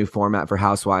testing a new format for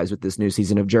Housewives with this new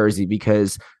season of Jersey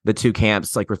because the 2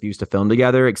 camps like refuse to film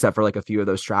together except for like a few of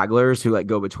those stragglers who like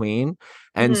go between.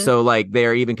 And so like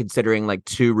they're even considering like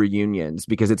 2 reunions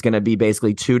because it's going to be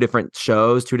basically 2 different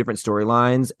shows, 2 different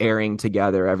storylines airing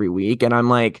together every week. And I'm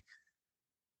like,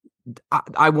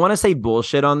 I want to say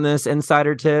bullshit on this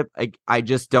insider tip. I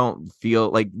just don't feel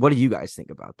like, what do you guys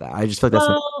think about that? I just feel like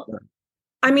that's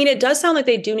I mean, it does sound like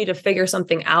they do need to figure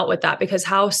something out with that because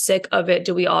how sick of it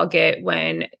do we all get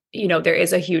when, you know, there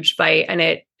is a huge fight and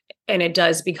it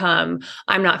does become,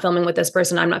 I'm not filming with this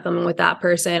person, I'm not filming with that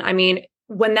person. I mean,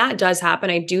 when that does happen,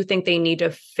 I do think they need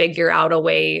to figure out a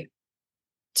way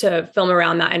to film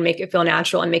around that and make it feel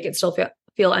natural and make it still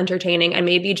feel entertaining and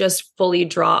maybe just fully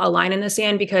draw a line in the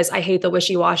sand because I hate the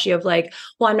wishy-washy of like,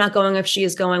 well, I'm not going if she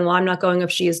is going. Well, I'm not going if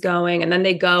she is going. And then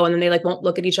they go and then they like won't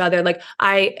look at each other. Like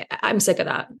I'm sick of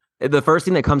that. The first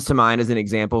thing that comes to mind as an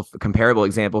example, comparable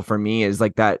example for me is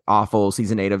like that awful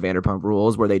season 8 of Vanderpump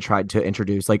Rules where they tried to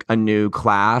introduce like a new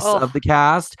class of the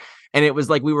cast. And it was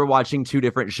like we were watching 2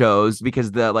 different shows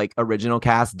because the like original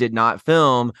cast did not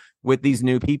film with these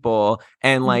new people.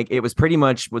 And like it was pretty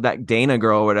much with that Dana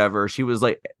girl or whatever. She was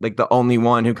like the only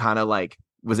one who kind of like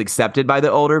was accepted by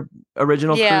the older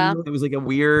original crew. It was like it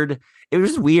was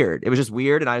just weird. It was just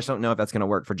weird. And I just don't know if that's going to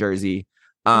work for Jersey.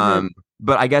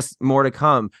 But I guess more to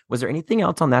come. Was there anything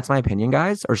else on That's My Opinion,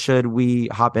 guys? Or should we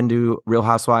hop into Real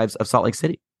Housewives of Salt Lake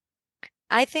City?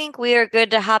 I think we are good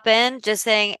to hop in. Just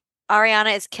saying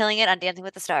Ariana is killing it on Dancing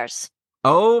with the Stars.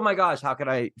 Oh my gosh, how could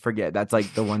I forget? That's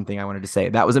like the one thing I wanted to say.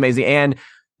 That was amazing. And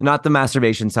not the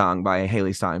masturbation song by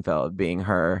Haley Steinfeld being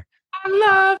her. I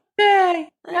love it.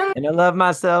 And I love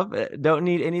myself. Don't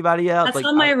need anybody else. That's like,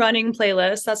 on my running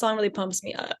playlist. That song really pumps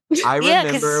me up. I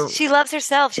remember because she loves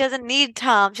herself. She doesn't need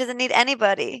Tom. She doesn't need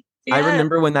anybody. I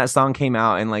remember when that song came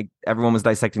out and like everyone was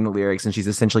dissecting the lyrics and she's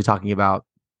essentially talking about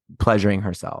pleasuring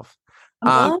herself.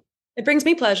 It brings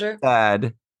me pleasure.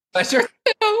 Pleasure.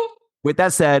 With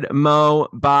that said, Mo,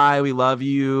 bye. We love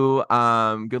you.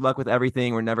 Good luck with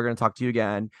everything. We're never going to talk to you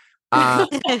again.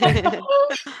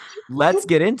 Let's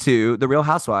get into the Real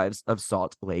Housewives of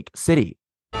Salt Lake City.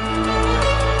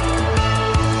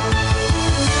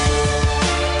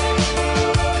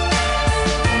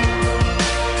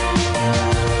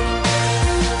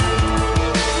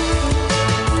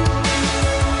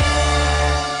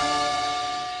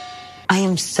 I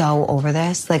am so over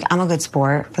this. Like, I'm a good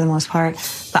sport for the most part,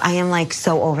 but I am like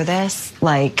so over this.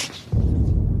 Like,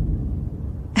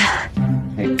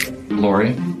 hey,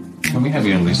 Lori, can we have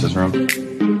you in Lisa's room?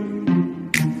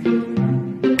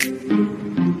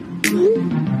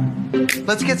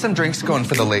 Let's get some drinks going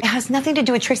for the lake. It has nothing to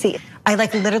do with Trixie. I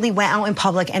like literally went out in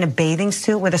public in a bathing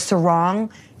suit with a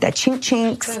sarong that chinks.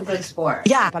 It's a good sport.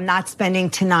 Yeah, I'm not spending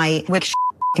tonight with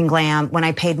and glam when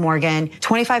I paid Morgan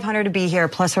 $2,500 to be here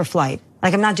plus her flight.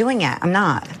 Like, I'm not doing it. I'm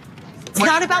not. It's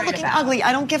not about looking ugly.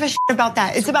 I don't give a shit about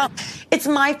that. It's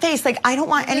my face. Like, I don't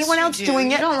want anyone else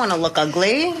doing it. You don't want to look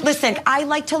ugly. Listen, I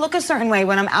like to look a certain way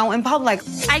when I'm out in public.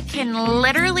 I can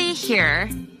literally hear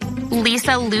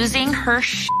Lisa losing her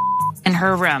in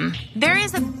her room. There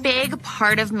is a big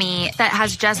part of me that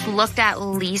has just looked at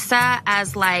Lisa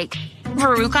as like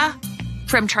Veruca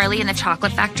from Charlie and the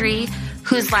Chocolate Factory,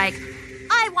 who's like,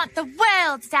 I want the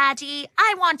world, Daddy.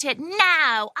 I want it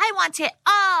now. I want it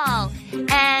all.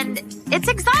 And it's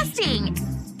exhausting.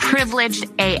 Privileged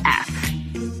AF.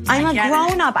 I'm a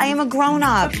grown-up. I am a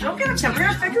grown-up. Don't get upset. We're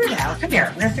going to figure it out. Come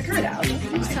here. We're going to figure it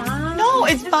out. No,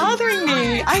 it's bothering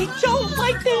me. I don't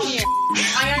like this.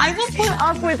 I will put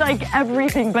up with like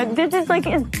everything, but this is like,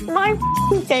 it's my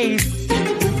face.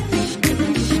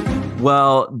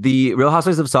 Well, the Real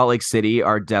Housewives of Salt Lake City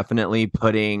are definitely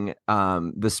putting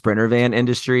the Sprinter van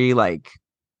industry like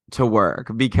to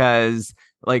work, because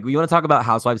like we want to talk about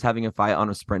housewives having a fight on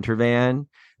a Sprinter van.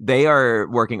 They are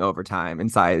working overtime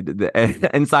inside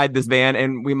this van,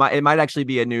 and it might actually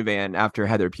be a new van after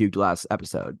Heather puked last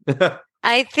episode.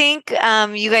 I think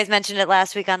you guys mentioned it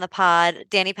last week on the pod,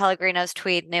 Danny Pellegrino's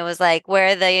tweet, and it was like,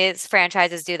 where these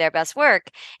franchises do their best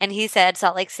work. And he said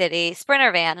Salt Lake City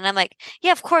Sprinter van. And I'm like,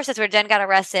 yeah, of course, that's where Jen got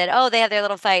arrested. Oh, they have their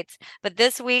little fights. But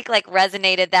this week, like,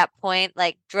 resonated that point,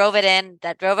 like, drove it in,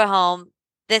 that drove it home.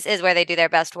 This is where they do their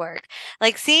best work.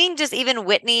 Like, seeing just even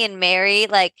Whitney and Mary,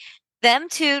 like, them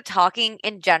two talking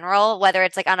in general, whether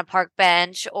it's like on a park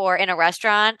bench or in a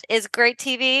restaurant, is great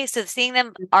TV. So seeing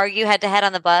them argue head to head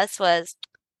on the bus was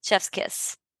chef's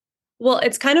kiss. Well,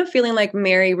 it's kind of feeling like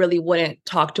Mary really wouldn't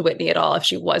talk to Whitney at all if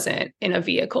she wasn't in a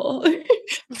vehicle.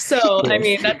 So, I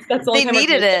mean, that's the only time they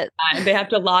needed it. They have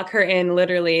to lock her in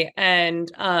literally.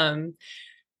 And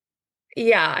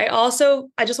yeah,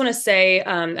 I just want to say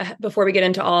before we get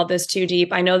into all of this too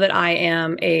deep, I know that I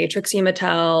am a Trixie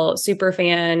Mattel super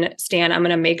fan stan. I'm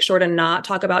going to make sure to not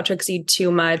talk about Trixie too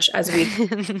much as we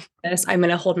this. I'm going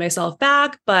to hold myself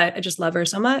back, but I just love her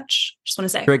so much. Just want to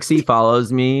say Trixie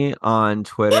follows me on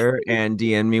Twitter and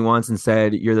DM'd me once and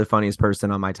said, "You're the funniest person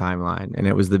on my timeline." And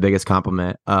it was the biggest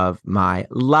compliment of my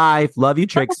life. Love you,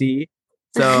 Trixie.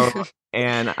 So,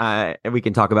 and we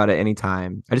can talk about it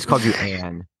anytime. I just called you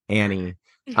Annie.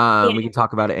 We can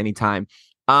talk about it anytime.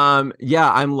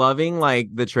 Yeah, I'm loving like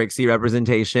the Trixie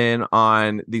representation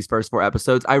on these first 4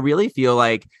 episodes. I really feel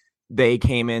like they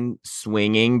came in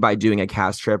swinging by doing a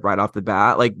cast trip right off the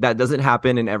bat. Like that doesn't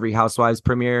happen in every Housewives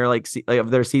premiere like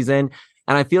of their season.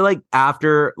 And I feel like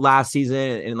after last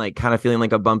season and like kind of feeling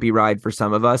like a bumpy ride for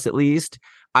some of us at least,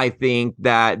 I think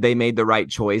that they made the right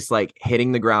choice, like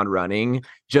hitting the ground running,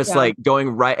 just like going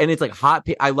right. And it's like hot.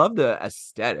 I love the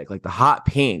aesthetic, like the hot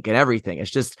pink and everything.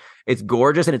 It's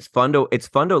gorgeous and it's fun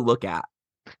to look at.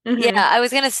 Mm-hmm. Yeah, I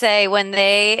was going to say when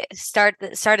they started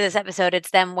this episode,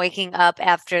 it's them waking up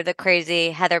after the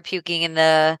crazy Heather puking in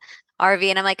the RV.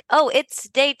 And I'm like, oh, it's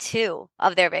day 2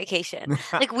 of their vacation.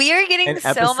 Like we are getting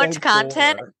so much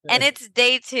content and it's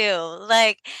day 2.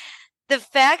 Like, the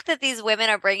fact that these women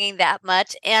are bringing that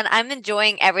much, and I'm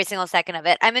enjoying every single second of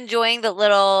it. I'm enjoying the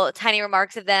little tiny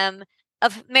remarks of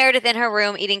Meredith in her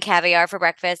room eating caviar for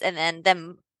breakfast, and then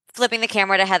them flipping the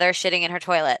camera to Heather shitting in her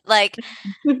toilet. Like,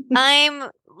 I'm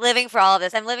living for all of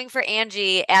this. I'm living for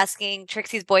Angie asking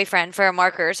Trixie's boyfriend for a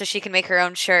marker so she can make her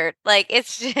own shirt. Like,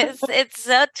 it's just, it's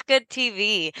such good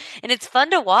TV, and it's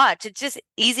fun to watch. It's just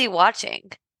easy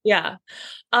watching. Yeah.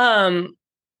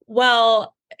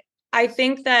 Well, I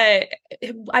think that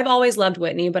I've always loved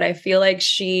Whitney, but I feel like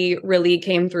she really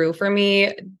came through for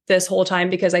me this whole time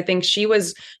because I think she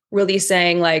was really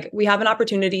saying like, we have an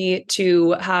opportunity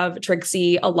to have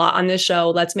Trixie a lot on this show.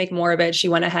 Let's make more of it. She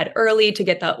went ahead early to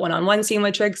get that one-on-one scene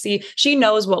with Trixie. She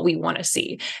knows what we want to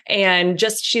see. And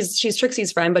just she's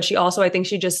Trixie's friend, but she also, I think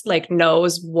she just like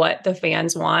knows what the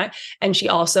fans want. And she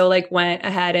also like went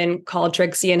ahead and called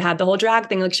Trixie and had the whole drag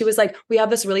thing. Like she was like, we have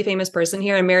this really famous person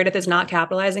here and Meredith is not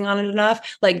capitalizing on it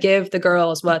enough. Like give the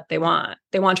girls what they want.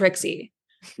 They want Trixie.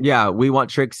 Yeah, we want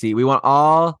Trixie. We want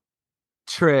all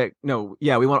we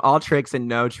want all tricks and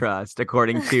no trust,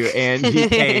 according to Angie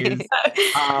K's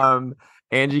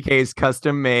Angie K's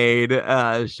custom made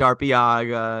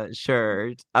Sharpiaga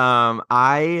shirt.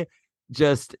 I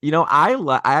just,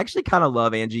 I actually kind of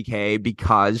love Angie K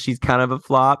because she's kind of a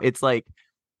flop. It's like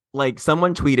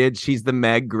someone tweeted she's the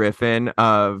Meg Griffin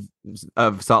of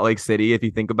Salt Lake City, if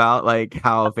you think about like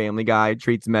how Family Guy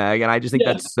treats Meg. And I just think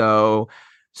that's so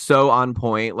on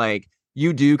point. Like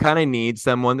you do kind of need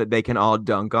someone that they can all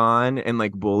dunk on and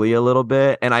like bully a little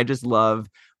bit. And I just love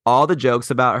all the jokes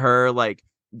about her, like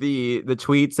the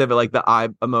tweets of it, like the eye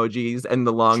emojis and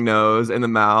the long nose and the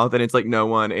mouth. And it's like no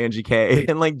one, Angie K.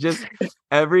 And like just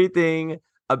everything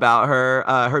about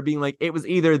her being like, it was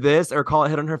either this or call it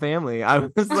hit on her family. I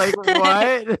was like,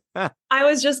 what? I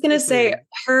was just gonna say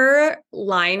her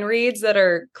line reads that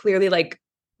are clearly like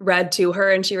read to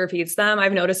her and she repeats them.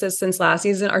 I've noticed this since last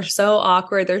season are so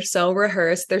awkward. They're so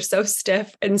rehearsed. They're so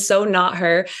stiff and so not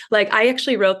her. Like I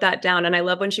actually wrote that down and I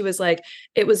love when she was like,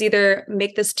 it was either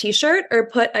make this t-shirt or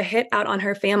put a hit out on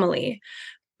her family.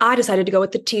 I decided to go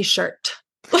with the t-shirt.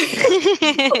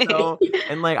 So,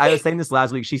 and like I was saying this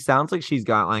last week, she sounds like she's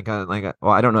got like a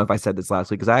well, I don't know if I said this last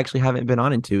week because I actually haven't been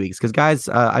on in 2 weeks because guys,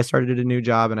 I started a new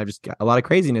job and I just got a lot of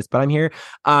craziness, but I'm here.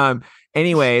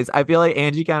 Anyways, I feel like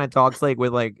Angie kind of talks like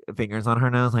with like fingers on her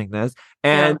nose like this,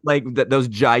 and like those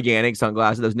gigantic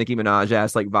sunglasses, those Nicki Minaj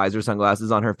ass like visor sunglasses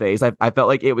on her face. I felt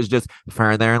like it was just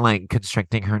further like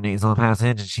constricting her nasal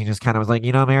passage, and she just kind of was like,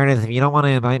 you know, Meredith, if you don't want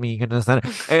to invite me, you can just and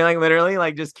like literally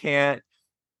like just can't.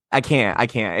 I can't.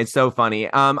 It's so funny.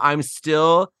 I'm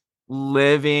still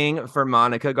living for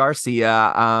Monica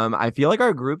Garcia. I feel like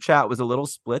our group chat was a little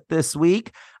split this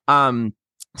week.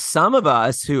 Some of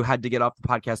us who had to get off the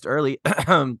podcast early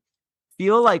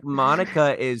feel like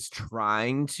Monica is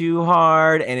trying too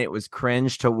hard and it was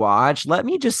cringe to watch. Let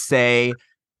me just say,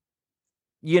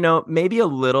 you know, maybe a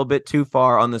little bit too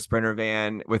far on the Sprinter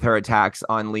van with her attacks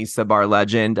on Lisa Bar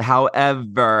Legend.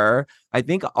 However, I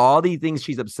think all the things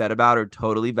she's upset about are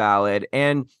totally valid.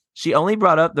 And she only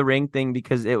brought up the ring thing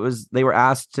because they were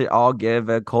asked to all give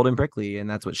a cold and prickly, and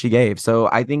that's what she gave. So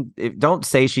I think don't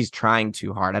say she's trying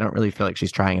too hard. I don't really feel like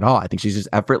she's trying at all. I think she's just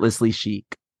effortlessly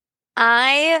chic.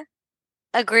 I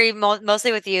agree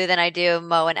mostly with you than I do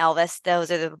Mo and Elvis.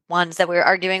 Those are the ones that we were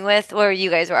arguing with, or you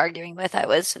guys were arguing with. I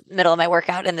was middle of my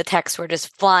workout and the texts were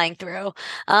just flying through.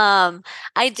 I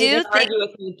do think argue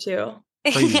with you too.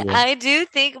 I do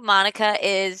think Monica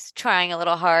is trying a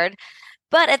little hard,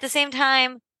 but at the same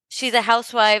time, she's a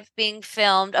housewife being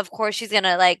filmed. Of course, she's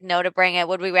gonna like know to bring it.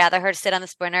 Would we rather her sit on the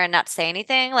Sprinter and not say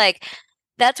anything? Like,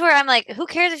 that's where I'm like, who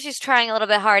cares if she's trying a little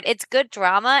bit hard? It's good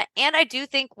drama, and I do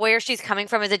think where she's coming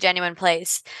from is a genuine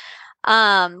place.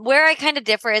 Where I kind of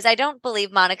differ is I don't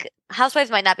believe Monica.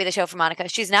 Housewives might not be the show for Monica.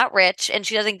 She's not rich, and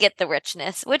she doesn't get the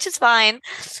richness, which is fine.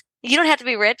 You don't have to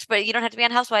be rich, but you don't have to be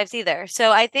on Housewives either.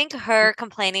 So I think her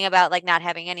complaining about like not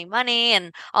having any money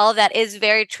and all of that is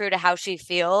very true to how she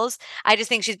feels. I just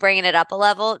think she's bringing it up a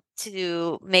level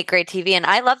to make great TV. And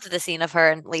I loved the scene of her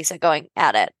and Lisa going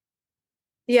at it.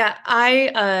 Yeah,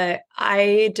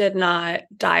 I did not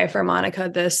die for Monica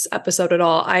this episode at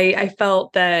all. I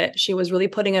felt that she was really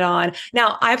putting it on.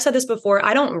 Now, I've said this before.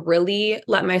 I don't really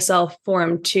let myself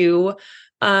form too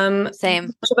same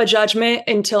much of a judgment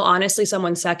until honestly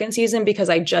someone's second season, because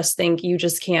I just think you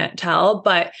just can't tell.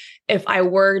 But if I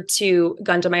were to,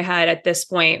 gun to my head at this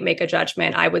point, make a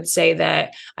judgment, I would say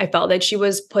that I felt that she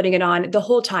was putting it on the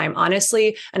whole time,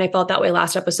 honestly. And I felt that way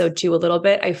last episode too, a little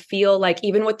bit. I feel like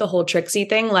even with the whole Trixie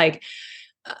thing, like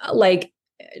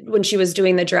when she was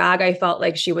doing the drag, I felt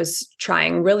like she was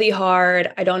trying really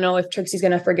hard. I don't know if Trixie's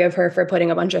going to forgive her for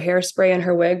putting a bunch of hairspray in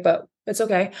her wig, but it's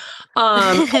okay.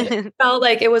 It felt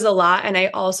like it was a lot. And I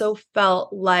also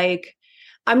felt like,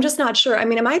 I'm just not sure. I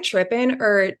mean, am I tripping,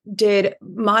 or did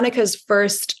Monica's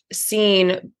first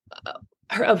scene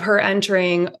of her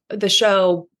entering the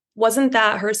show, wasn't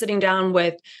that her sitting down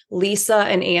with Lisa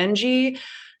and Angie?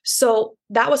 So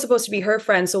that was supposed to be her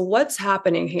friend. So what's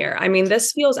happening here? I mean,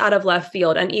 this feels out of left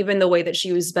field. And even the way that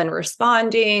she's been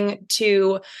responding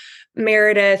to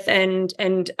Meredith and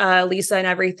Lisa and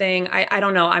everything, I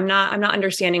don't know. I'm not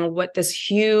understanding what this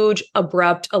huge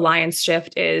abrupt alliance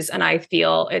shift is. And I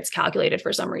feel it's calculated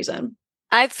for some reason.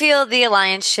 I feel the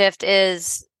alliance shift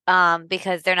is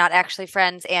because they're not actually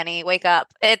friends. Annie, wake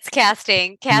up. It's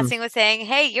casting. Casting was saying,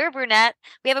 hey, you're a brunette.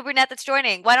 We have a brunette that's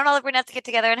joining. Why don't all the brunettes get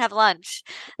together and have lunch?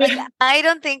 Like, I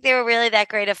don't think they were really that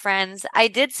great of friends. I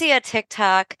did see a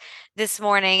TikTok this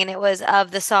morning, and it was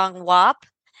of the song WAP.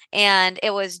 And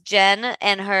it was Jen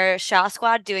and her Shaw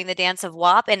Squad doing the dance of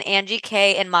WAP, and Angie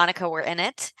K and Monica were in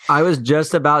it. I was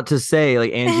just about to say,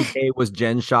 like, Angie K was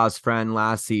Jen Shaw's friend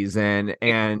last season,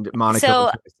 and Monica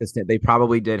was her assistant. They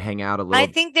probably did hang out a little.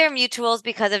 I think they're mutuals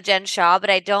because of Jen Shaw, but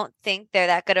I don't think they're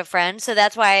that good of friends. So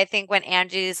that's why I think when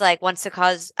Angie's like when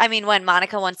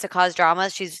Monica wants to cause drama,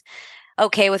 she's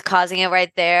okay with causing it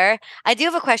right there. I do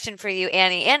have a question for you,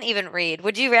 Annie, and even Reed.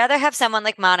 Would you rather have someone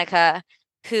like Monica,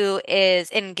 who is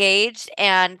engaged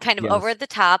and kind of over the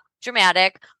top,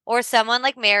 dramatic, or someone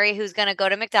like Mary, who's going to go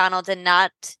to McDonald's and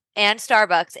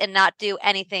Starbucks and not do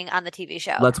anything on the TV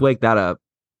show? Let's wake that up.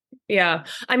 Yeah.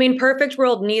 I mean, perfect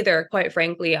world, neither, quite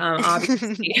frankly.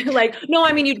 Obviously. Like, no,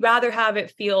 I mean, you'd rather have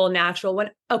it feel natural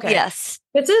when, okay. Yes.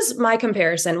 This is my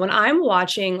comparison. When I'm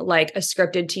watching like a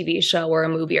scripted TV show or a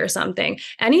movie or something,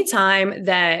 anytime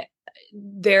that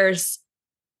there's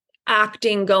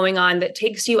acting going on that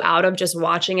takes you out of just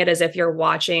watching it as if you're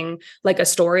watching like a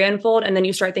story unfold, and then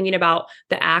you start thinking about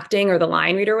the acting or the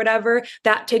line read or whatever,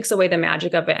 that takes away the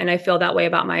magic of it. And I feel that way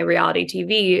about my reality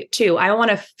TV too. I want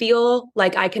to feel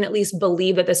like I can at least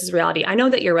believe that this is reality. I know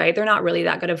that you're right, they're not really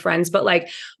that good of friends, but like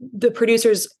the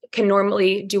producers can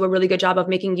normally do a really good job of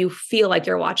making you feel like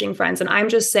you're watching Friends. And I'm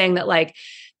just saying that like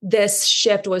this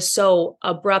shift was so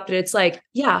abrupt. It's like,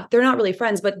 yeah, they're not really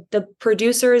friends, but the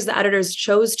producers, the editors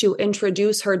chose to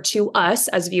introduce her to us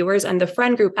as viewers and the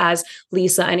friend group as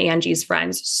Lisa and Angie's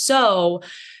friends. So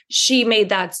she made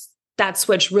that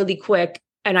switch really quick.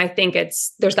 And I think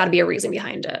there's got to be a reason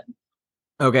behind it.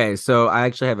 Okay, so I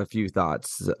actually have a few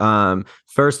thoughts.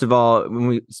 First of all,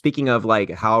 speaking of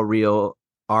like how real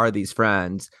are these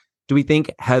friends, do we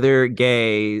think Heather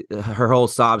Gay, her whole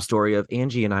sob story of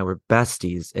Angie and I were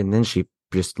besties and then she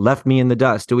just left me in the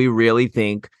dust, do we really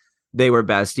think they were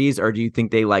besties, or do you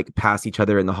think they like passed each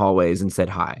other in the hallways and said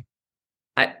hi?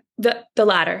 The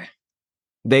latter.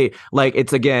 They like,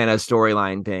 it's again a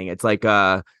storyline thing. It's like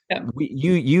you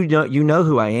know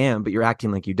who I am, but you're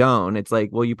acting like you don't. It's like,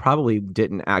 well, you probably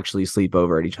didn't actually sleep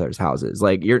over at each other's houses.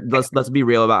 Like, let's be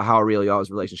real about how real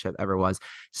y'all's relationship ever was.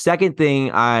 Second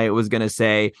thing I was gonna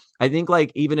say, I think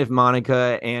like even if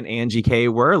Monica and Angie K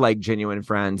were like genuine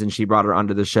friends and she brought her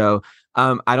onto the show,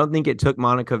 I don't think it took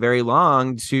Monica very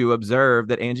long to observe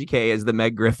that Angie K is the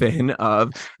Meg Griffin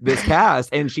of this cast,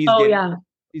 and she's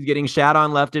She's getting shat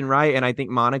on left and right. And I think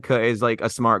Monica is like a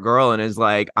smart girl and is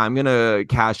like, I'm going to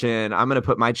cash in. I'm going to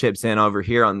put my chips in over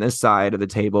here on this side of the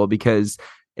table, because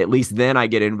at least then I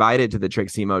get invited to the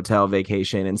Trixie Motel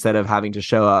vacation instead of having to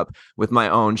show up with my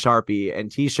own Sharpie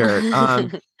and t-shirt.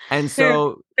 And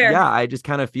so, yeah, I just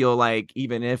kind of feel like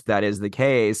even if that is the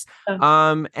case,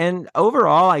 and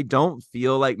overall, I don't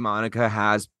feel like Monica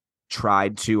has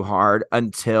tried too hard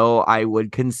until I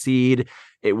would concede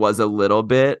it was a little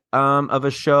bit of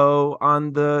a show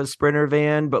on the Sprinter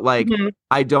van, but like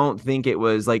I don't think it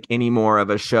was like any more of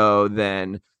a show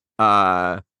than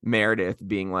Meredith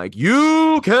being like,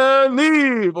 you can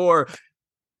leave, or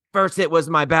first it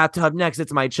was my bathtub, next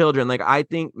it's my children. Like I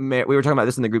think we were talking about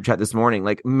this in the group chat this morning.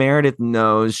 Like Meredith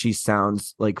knows she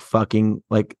sounds like fucking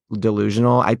like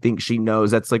delusional. I think she knows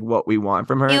that's like what we want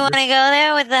from her. You want to go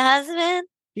there with the husband?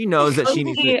 She knows that she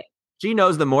needs to. She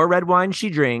knows the more red wine she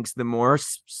drinks, the more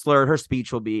slurred her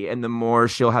speech will be, and the more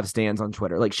she'll have stands on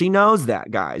Twitter. Like she knows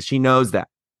that, guys. She knows that.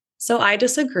 So I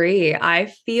disagree. I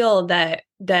feel that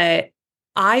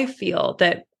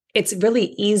it's really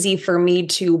easy for me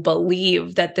to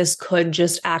believe that this could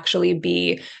just actually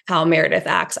be how Meredith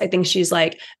acts. I think she's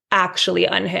like actually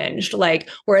unhinged. Like,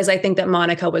 whereas I think that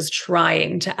Monica was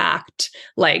trying to act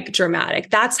like dramatic.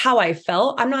 That's how I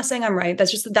felt. I'm not saying I'm right.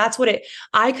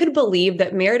 I could believe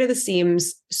that Meredith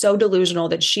seems so delusional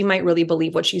that she might really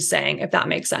believe what she's saying, if that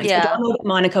makes sense. Yeah. I don't know that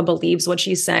Monica believes what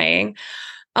she's saying.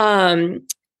 And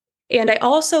I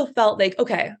also felt like,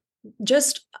 okay,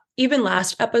 just even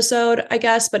last episode, I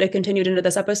guess, but it continued into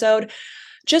this episode,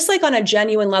 just like on a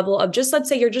genuine level of just, let's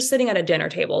say you're just sitting at a dinner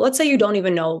table. Let's say you don't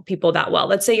even know people that well.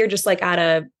 Let's say you're just like at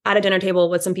a dinner table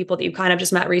with some people that you kind of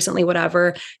just met recently,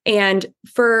 whatever. And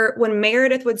for when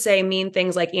Meredith would say mean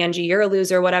things like, Angie, you're a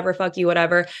loser, whatever, fuck you,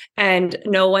 whatever, and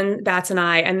no one bats an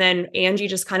eye. And then Angie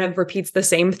just kind of repeats the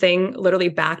same thing literally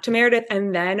back to Meredith.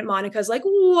 And then Monica's like,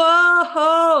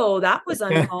 whoa, that was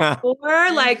uncalled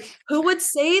for. Like, who would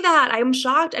say that? I'm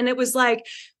shocked. And it was like,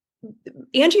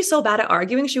 Angie's so bad at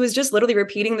arguing. She was just literally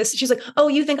repeating this. She's like, oh,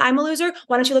 you think I'm a loser?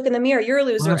 Why don't you look in the mirror? You're a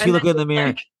loser. Why don't you look in the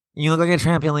mirror? You look like a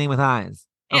trampoline with eyes.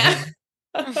 Yeah.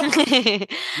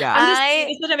 Yeah.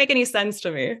 It doesn't make any sense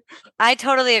to me. I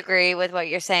totally agree with what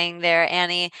you're saying there,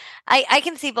 Annie. I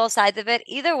can see both sides of it.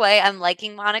 Either way, I'm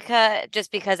liking Monica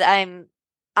just because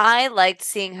I liked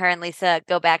seeing her and Lisa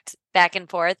go back and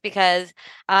forth, because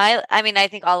I mean, I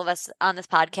think all of us on this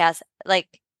podcast,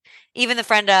 like, even the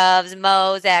friend ofs,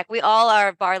 Mo, Zach, we all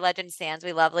are Bar Legend fans.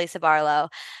 We love Lisa Barlow.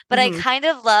 But I kind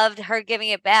of loved her giving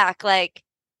it back, like,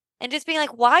 and just being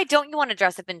like, why don't you want to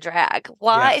dress up in drag?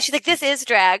 Why? Yeah. She's like, this is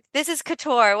drag. This is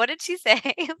couture. What did she say?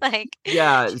 Like,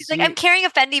 yeah, she's like, I'm carrying a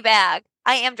Fendi bag.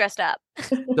 I am dressed up.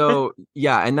 So,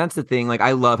 yeah. And that's the thing. Like,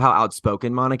 I love how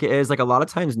outspoken Monica is. Like, a lot of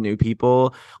times new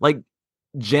people, like,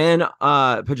 Jen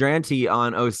Pedranti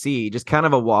on OC, just kind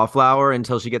of a wallflower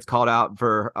until she gets called out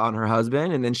on her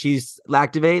husband, and then she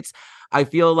activates. I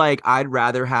feel like I'd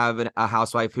rather have a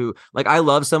housewife who, like, I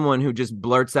love someone who just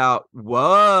blurts out,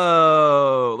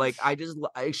 whoa. Like,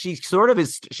 she sort of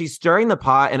is, she's stirring the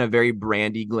pot in a very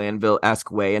Brandy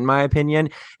Glanville-esque way, in my opinion.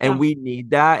 And we need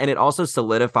that. And it also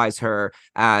solidifies her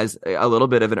as a little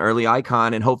bit of an early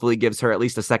icon and hopefully gives her at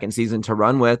least a second season to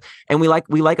run with. And we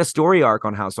like a story arc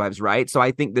on Housewives, right? So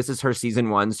I think this is her season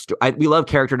one. We love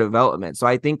character development. So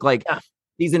I think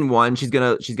season one, she's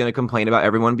gonna complain about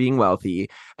everyone being wealthy,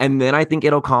 and then I think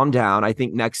it'll calm down. I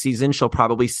think next season she'll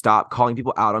probably stop calling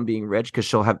people out on being rich because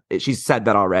she's said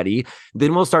that already.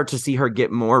 Then we'll start to see her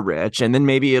get more rich, and then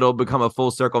maybe it'll become a full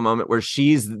circle moment where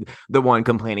she's the one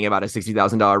complaining about a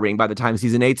 $60,000 ring by the time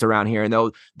season 8's around here, and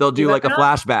they'll do like a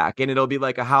flashback, and it'll be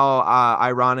like how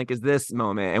ironic is this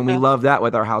moment, and we love that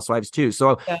with our housewives too.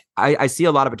 So I see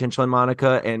a lot of potential in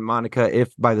Monica, and Monica, if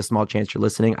by the small chance you're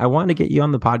listening, I want to get you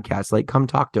on the podcast. Like, come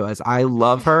talk to us. I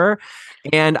love her,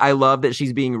 and I love that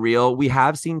she's being real. We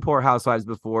have seen Poor Housewives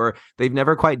before. They've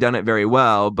never quite done it very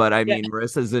well, but I mean,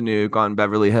 Marissa Zanuck on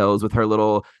Beverly Hills with her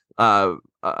little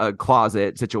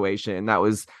closet situation, that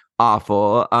was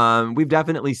awful. We've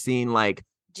definitely seen like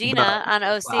Gina on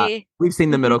OC. We've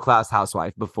seen the middle class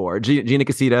housewife before. Gina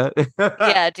Casita.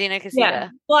 Gina Casita. Yeah.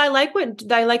 Well, I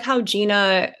like how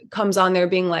Gina comes on there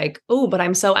being like, "Oh, but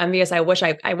I'm so envious. I wish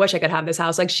I could have this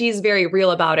house." Like, she's very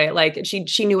real about it. Like,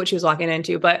 she knew what she was walking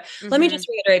into. But let me just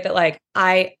reiterate that, like,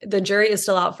 the jury is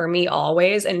still out for me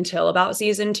always until about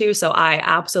season 2. So I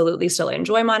absolutely still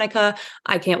enjoy Monica.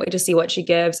 I can't wait to see what she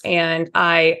gives, and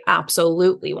I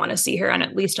absolutely want to see her on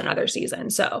at least another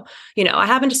season. So, I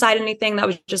haven't decided anything. That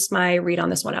was just my read on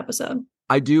this one episode.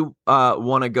 I do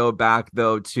want to go back,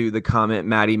 though, to the comment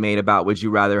Maddie made about would you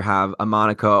rather have a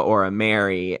Monica or a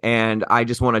Mary? And I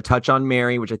just want to touch on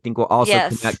Mary, which I think will also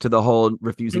connect to the whole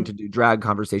refusing to do drag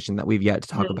conversation that we've yet to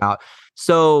talk about.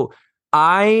 So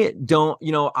I don't,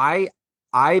 I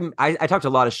talked a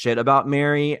lot of shit about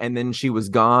Mary, and then she was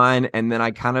gone. And then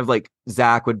I kind of like,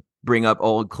 Zach would bring up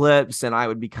old clips, and I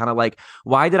would be kind of like,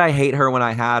 why did I hate her when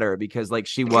I had her? Because like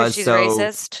she's so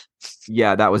racist.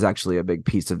 Yeah, that was actually a big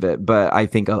piece of it. But I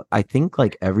think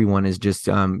like everyone is just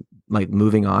like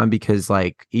moving on, because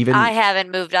like even I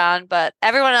haven't moved on, but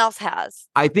everyone else has.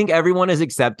 I think everyone has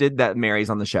accepted that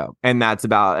Mary's on the show, and that's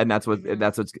what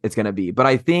it's gonna be. But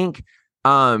I think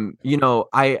I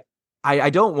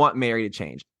don't want Mary to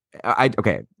change.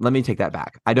 Okay, let me take that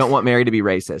back. I don't want Mary to be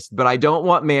racist, but I don't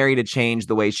want Mary to change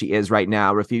the way she is right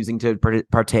now, refusing to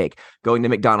partake, going to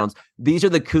McDonald's. These are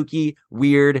the kooky,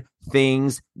 weird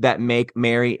things that make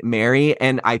Mary Mary,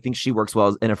 and I think she works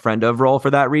well in a friend of role for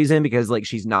that reason, because like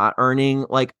she's not earning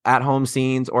like at home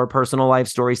scenes or personal life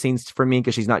story scenes for me,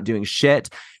 because she's not doing shit.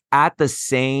 At the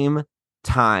same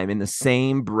time, in the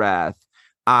same breath,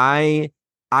 I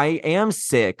am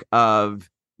sick of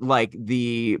like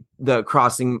the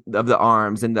crossing of the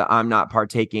arms and the I'm not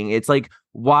partaking. It's like,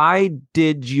 why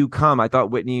did you come? I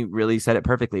thought Whitney really said it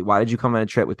perfectly. Why did you come on a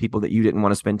trip with people that you didn't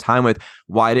want to spend time with?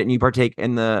 Why didn't you partake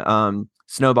in the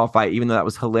snowball fight, even though that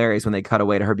was hilarious when they cut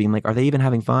away to her being like, are they even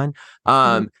having fun?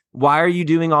 Why are you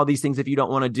doing all these things if you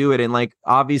don't want to do it? And like,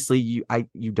 obviously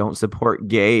you don't support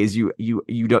gays.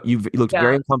 You've looked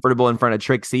very uncomfortable in front of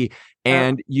Trixie,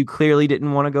 and you clearly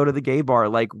didn't want to go to the gay bar.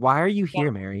 Like, why are you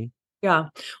here, Mary? Yeah.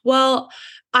 Well,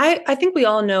 I think we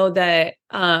all know that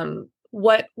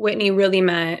what Whitney really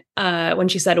meant when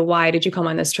she said, why did you come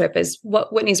on this trip, is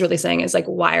what Whitney's really saying is like,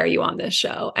 why are you on this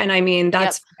show? And I mean,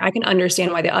 I can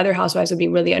understand why the other housewives would be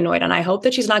really annoyed. And I hope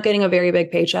that she's not getting a very big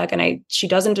paycheck, and she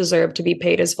doesn't deserve to be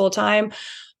paid as full-time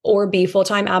or be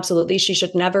full-time. Absolutely. She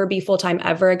should never be full-time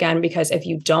ever again, because if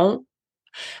you don't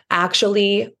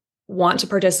actually want to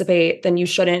participate, then you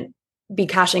shouldn't be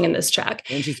cashing in this check.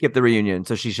 And she skipped the reunion,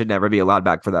 so she should never be allowed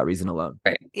back for that reason alone.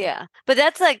 Right. Yeah. But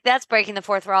that's breaking the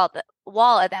fourth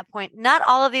wall at that point. Not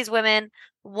all of these women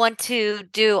want to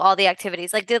do all the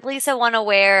activities. Like, did Lisa want to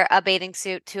wear a bathing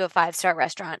suit to a 5-star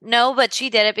restaurant? No, but she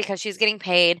did it because she's getting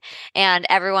paid and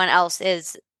everyone else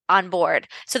is on board.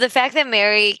 So the fact that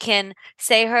Mary can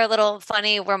say her little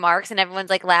funny remarks and everyone's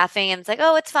like laughing, and it's like,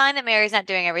 oh, it's fine that Mary's not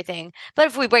doing everything. But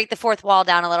if we break the fourth wall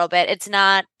down a little bit, it's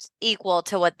not equal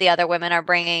to what the other women are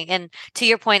bringing. And to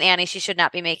your point, Annie, she should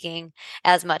not be making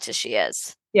as much as she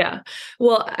is. Yeah.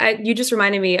 Well, you just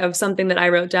reminded me of something that I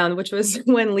wrote down, which was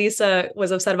when Lisa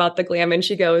was upset about the glam, and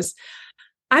she goes,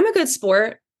 I'm a good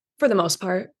sport for the most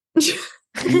part.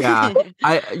 Yeah.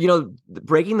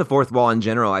 Breaking the fourth wall in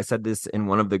general, I said this in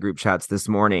one of the group chats this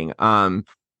morning.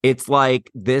 It's like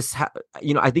this,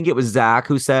 I think it was Zach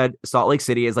who said Salt Lake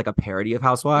City is like a parody of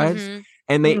Housewives.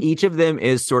 And they each of them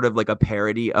is sort of like a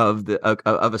parody of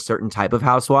of a certain type of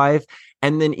housewife.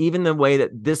 And then even the way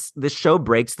that this show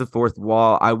breaks the fourth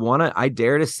wall, I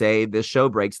dare to say this show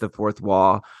breaks the fourth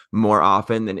wall more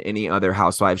often than any other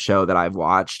housewife show that I've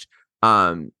watched.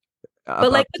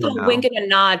 But like with a wink and a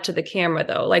nod to the camera,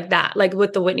 though, like that, like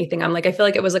with the Whitney thing, I feel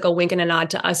like it was like a wink and a nod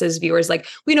to us as viewers. Like,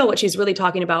 we know what she's really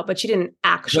talking about, but she didn't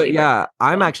actually. But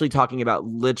I'm actually talking about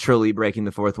literally breaking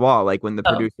the fourth wall. Like when the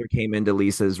producer came into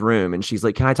Lisa's room and she's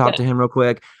like, "Can I talk to him real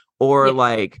quick?" Or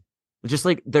like, just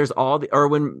like there's or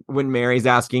when Mary's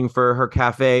asking for her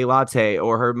cafe latte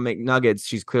or her McNuggets,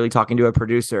 she's clearly talking to a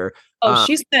producer. Oh,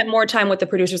 she spent more time with the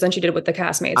producers than she did with the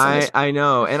castmates. I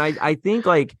know. And I think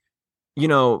like,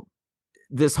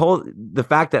 the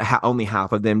fact that only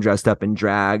half of them dressed up in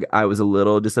drag, I was a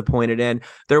little disappointed in.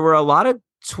 There were a lot of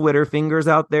Twitter fingers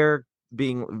out there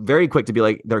being very quick to be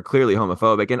like, they're clearly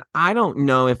homophobic. And I don't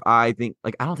know if I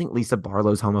don't think Lisa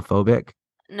Barlow's homophobic.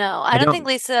 No, I don't think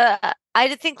Lisa.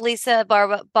 I think Lisa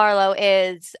Barlow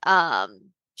is.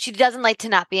 She doesn't like to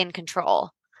not be in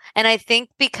control, and I think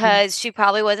because she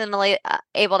probably wasn't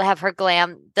able to have her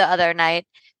glam the other night.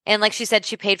 And like she said,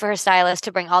 she paid for her stylist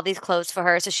to bring all these clothes for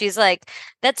her. So she's like,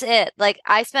 that's it. Like,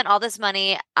 I spent all this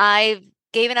money. I've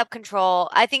given up control.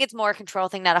 I think it's more a control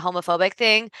thing, not a homophobic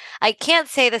thing. I can't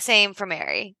say the same for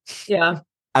Mary. Yeah.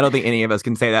 I don't think any of us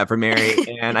can say that for Mary.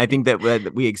 And I think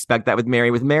that we expect that with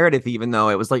Mary. With Meredith, even though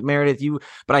it was like, Meredith,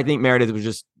 but I think Meredith was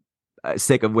just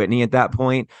sick of Whitney at that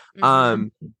point.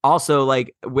 Also,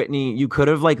 like, Whitney, you could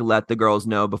have like let the girls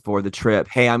know before the trip,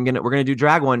 hey, we're gonna do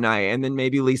drag one night, and then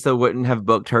maybe Lisa wouldn't have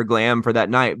booked her glam for that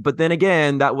night. But then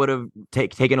again, that would have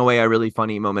taken away a really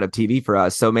funny moment of TV for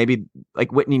us. So maybe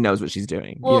like Whitney knows what she's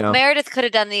doing. Well, Meredith could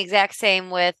have done the exact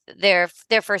same with their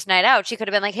first night out. She could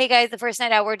have been like, hey guys, the first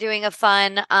night out we're doing a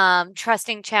fun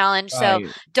trusting challenge, so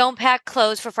don't pack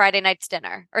clothes for Friday night's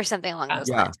dinner or something along those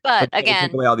lines. But again,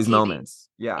 take away all these moments.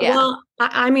 Yeah. Well,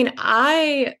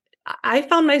 I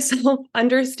found myself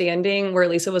understanding where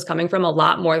Lisa was coming from a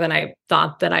lot more than I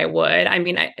thought that I would.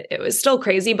 It was still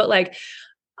crazy, but like,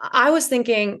 I was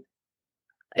thinking,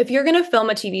 if you're going to film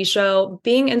a TV show,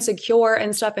 being insecure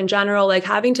and stuff in general, like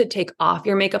having to take off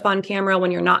your makeup on camera when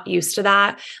you're not used to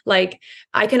that, like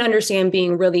I can understand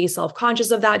being really self-conscious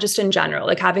of that just in general,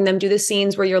 like having them do the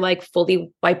scenes where you're like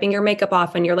fully wiping your makeup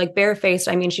off and you're like barefaced.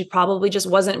 She probably just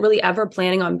wasn't really ever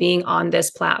planning on being on this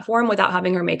platform without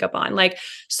having her makeup on. Like,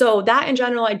 so that in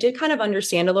general, I did kind of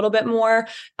understand a little bit more,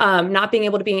 not being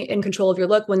able to be in control of your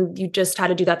look when you just had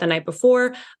to do that the night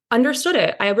before. Understood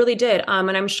it. I really did.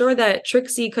 And I'm sure that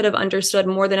Trixie could have understood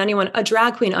more than anyone. A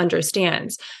drag queen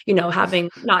understands, having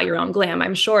not your own glam.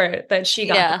 I'm sure that she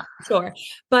got that, sure.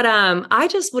 But I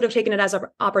just would have taken it as an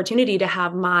opportunity to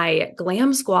have my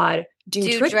glam squad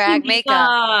do drag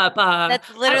makeup.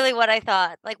 That's literally what I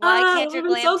thought. Like, why can't your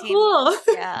glam team? Cool.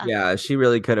 Yeah, she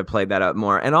really could have played that up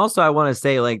more. And also, I want to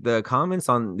say, like, the comments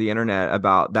on the internet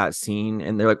about that scene,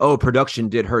 and they're like, "Oh, production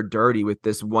did her dirty with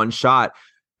this one shot."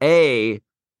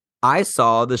 I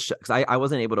saw the because I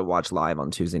wasn't able to watch live on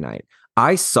Tuesday night.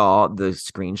 I saw the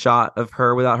screenshot of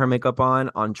her without her makeup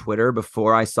on Twitter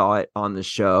before I saw it on the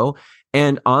show.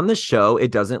 And on the show,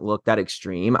 it doesn't look that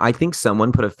extreme. I think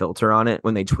someone put a filter on it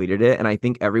when they tweeted it. And I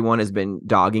think everyone has been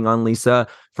dogging on Lisa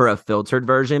for a filtered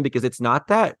version because it's not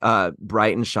that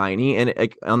bright and shiny and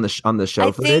on the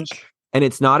show footage. And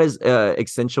it's not as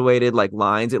accentuated like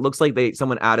lines. It looks like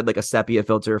someone added like a sepia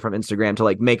filter from Instagram to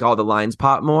like make all the lines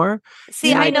pop more.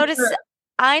 See, I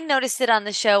noticed it on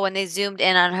the show when they zoomed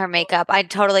in on her makeup. I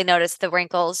totally noticed the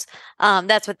wrinkles.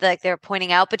 That's what they're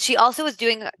pointing out. But she also was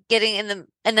getting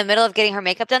in the middle of getting her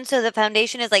makeup done, so the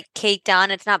foundation is like caked on.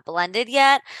 It's not blended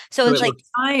yet, so it's like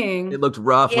dying. It looked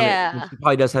rough. Yeah, when she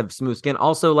probably does have smooth skin.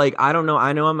 Also, like I don't know.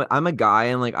 I know I'm a guy,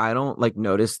 and like I don't like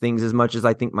notice things as much as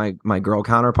I think my girl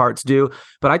counterparts do.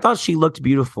 But I thought she looked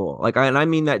beautiful. Like, and I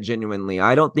mean that genuinely.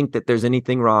 I don't think that there's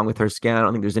anything wrong with her skin. I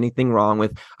don't think there's anything wrong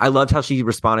with. I loved how she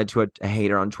responded to a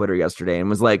hater on Twitter yesterday and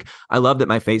was like, "I love that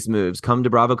my face moves. Come to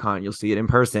BravoCon, you'll see it in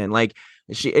person." Like.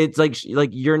 It's like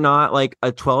you're not like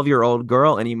a 12-year-old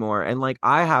girl anymore, and like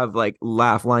I have like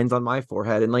laugh lines on my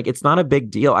forehead, and like it's not a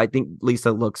big deal. I think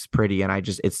Lisa looks pretty, and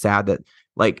it's sad that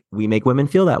like we make women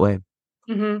feel that way.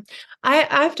 Mm-hmm. I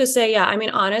have to say, yeah.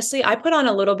 Honestly, I put on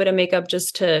a little bit of makeup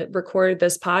just to record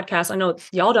this podcast. I know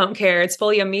y'all don't care; it's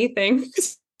fully a me thing.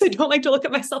 I don't like to look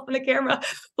at myself in the camera,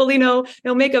 fully no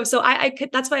makeup. So I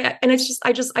could, that's why, and it's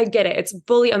just, I get it. It's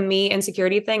fully a me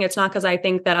insecurity thing. It's not because I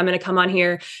think that I'm going to come on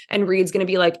here and Reed's going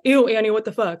to be like, ew, Annie, what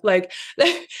the fuck? Like,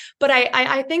 but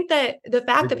I think that the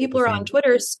fact that people are on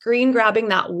Twitter screen grabbing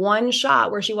that one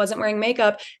shot where she wasn't wearing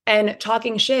makeup and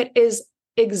talking shit is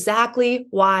exactly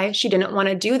why she didn't want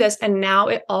to do this. And now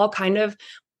it all kind of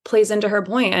plays into her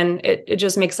point, and it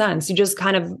just makes sense. You just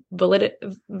kind of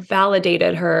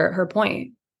validated her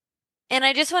point. And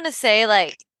I just want to say,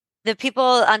 like, the people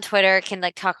on Twitter can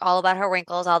like talk all about her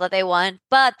wrinkles, all that they want,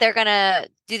 but they're gonna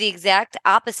do the exact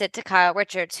opposite to Kyle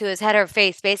Richards, who has had her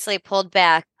face basically pulled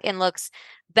back and looks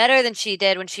better than she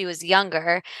did when she was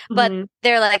younger. But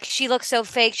they're like, she looks so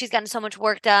fake. She's gotten so much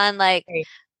work done. Like,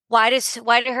 why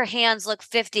do her hands look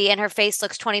 50 and her face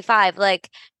looks 25? Like,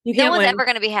 no one's ever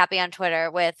going to be happy on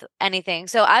Twitter with anything.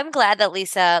 So I'm glad that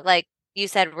Lisa, like you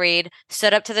said, Reed,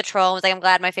 stood up to the troll and was like, I'm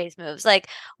glad my face moves. Like,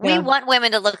 we want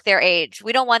women to look their age.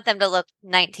 We don't want them to look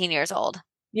 19 years old.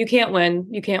 You can't win.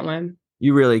 You can't win.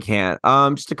 You really can't.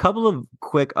 Just a couple of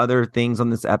quick other things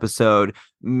on this episode.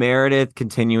 Meredith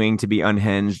continuing to be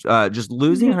unhinged, just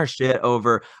losing her shit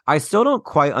over. I still don't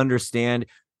quite understand.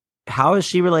 How is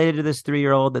she related to this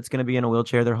 3-year-old that's going to be in a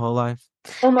wheelchair their whole life?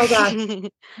 Oh my God.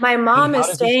 My mom is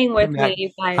staying with me,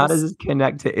 you guys. How does this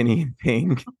connect to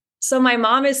anything? So my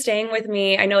mom is staying with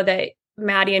me. I know that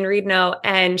Maddie and Reed know,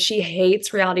 and she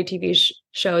hates reality TV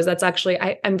shows. That's actually,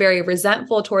 I'm very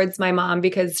resentful towards my mom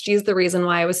because she's the reason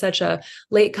why I was such a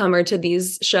latecomer to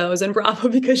these shows and Bravo,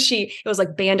 because it was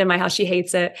like banned in my house. She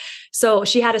hates it. So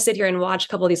she had to sit here and watch a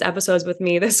couple of these episodes with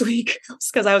me this week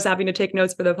because I was having to take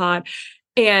notes for the pod.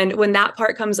 And when that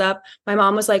part comes up, my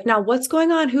mom was like, now what's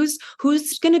going on? Who's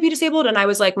going to be disabled? And I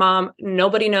was like, Mom,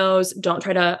 nobody knows. Don't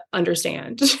try to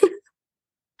understand.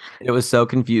 It was so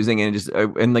confusing, and just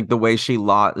and like the way she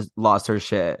lost her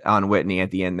shit on Whitney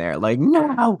at the end there, like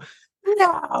no,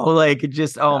 like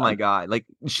just oh my God, like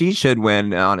she should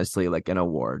win, honestly, like an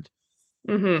award.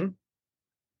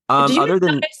 Other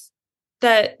than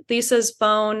that, Lisa's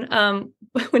phone,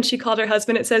 when she called her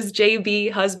husband, it says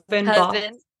JB husband. Boss.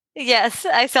 Yes,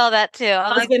 I saw that too.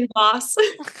 Husband boss.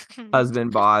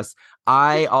 Husband boss.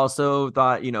 I also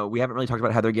thought, we haven't really talked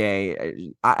about Heather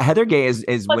Gay. Heather Gay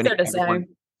is winning.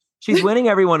 She's winning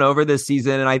everyone over this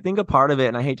season. And I think a part of it,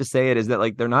 and I hate to say it, is that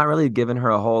like they're not really giving her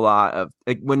a whole lot of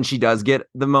like when she does get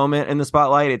the moment in the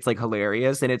spotlight, it's like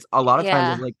hilarious. And it's a lot of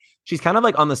times it's like she's kind of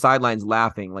like on the sidelines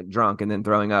laughing, like drunk and then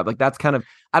throwing up. Like that's kind of,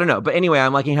 I don't know. But anyway,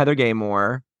 I'm liking Heather Gay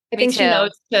more. I think she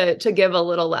knows to give a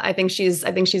little. I think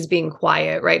she's being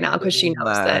quiet right now because she knows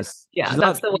that. Yeah,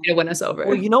 that's the way to win us over.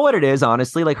 Well, you know what it is,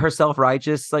 honestly, like her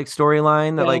self-righteous like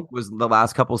storyline that like was the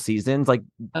last couple seasons. Like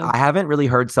I haven't really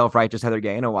heard self-righteous Heather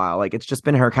Gay in a while. Like it's just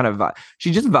been her kind of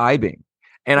she's just vibing,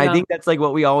 and I think that's like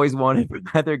what we always wanted from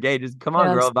Heather Gay. Just come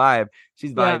on, girl, vibe.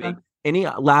 She's vibing. Any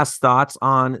last thoughts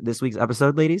on this week's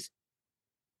episode, ladies?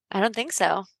 I don't think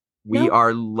so. We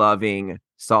are loving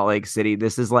Salt Lake City.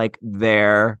 This is like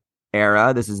their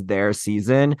era. This is their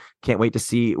season. Can't wait to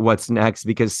see what's next,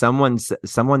 because someone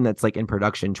that's like in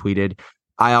production tweeted,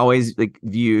 I always like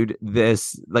viewed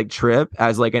this like trip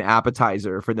as like an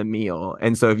appetizer for the meal.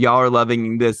 And so if y'all are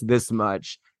loving this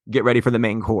much, get ready for the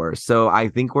main course. So I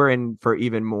think we're in for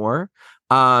even more.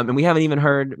 And we haven't even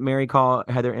heard Mary call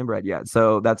Heather inbred yet.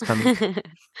 So that's coming.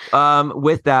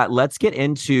 With that, let's get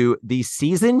into the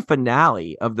season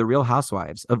finale of The Real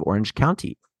Housewives of Orange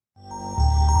County.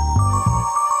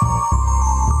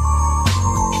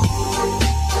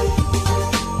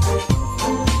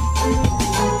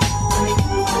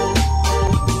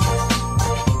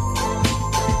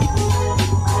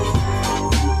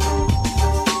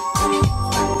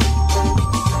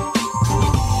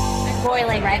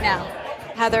 Right now.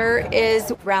 Heather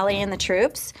is rallying the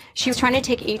troops. She was trying to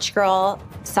take each girl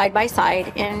side by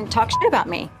side and talk shit about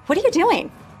me. What are you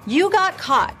doing? You got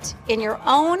caught in your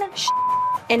own shit,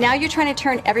 and now you're trying to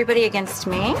turn everybody against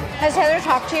me. Has Heather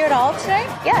talked to you at all today?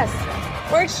 Yes.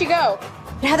 Where'd she go?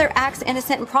 Heather acts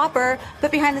innocent and proper,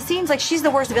 but behind the scenes, like she's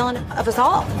the worst villain of us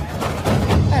all.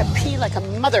 I'm gonna pee like a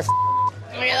mother.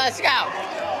 Okay, let's go.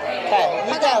 Okay,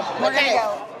 you go. We're gonna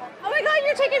go. Oh my God,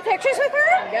 you're taking pictures with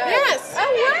her? Yes. Oh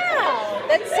wow.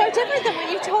 That's so different than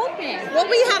what you told me. Well,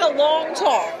 we had a long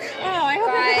talk. Oh, I hope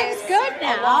everything's good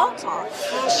now. A long talk.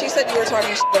 Well, she said you were talking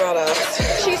shit about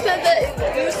us. She said that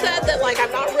you said that like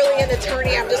I'm not really an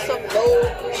attorney. I'm just some low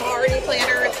party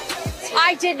planner.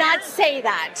 I did not say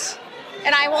that.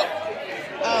 And I will.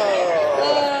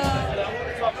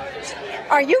 Oh.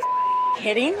 Are you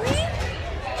kidding me?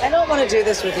 I don't want to do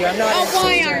this with you. I'm not.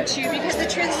 Why aren't you? Because the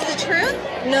truth is the truth?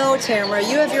 No, Tamara.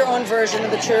 You have your own version of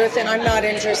the truth, and I'm not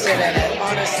interested in it,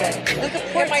 honestly. Look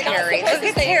at poor Terry. Look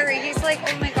at Terry. He's like,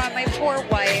 oh my God, my poor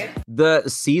wife. The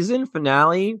season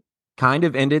finale kind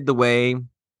of ended the way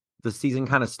the season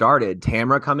kind of started.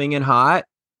 Tamara coming in hot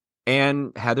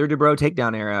and Heather Dubrow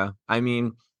takedown era. I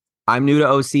mean, I'm new to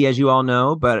OC, as you all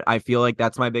know, but I feel like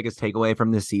that's my biggest takeaway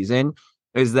from this season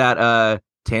is that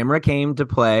Tamara came to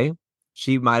play.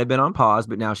 She might have been on pause,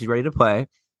 but now she's ready to play.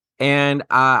 And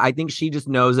I think she just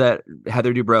knows that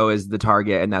Heather Dubrow is the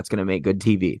target, and that's going to make good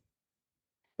TV.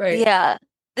 Right. Yeah.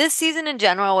 This season in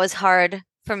general was hard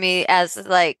for me as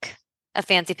like a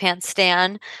fancy pants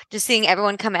stan, just seeing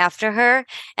everyone come after her.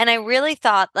 And I really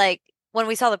thought like when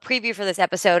we saw the preview for this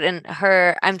episode and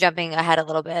I'm jumping ahead a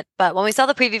little bit, but when we saw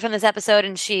the preview from this episode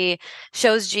and she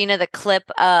shows Gina the clip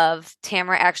of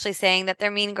Tamara actually saying that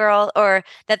they're mean girl or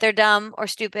that they're dumb or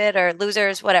stupid or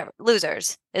losers, whatever.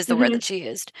 Losers is the word that she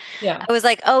used. Yeah. I was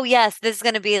like, oh yes, this is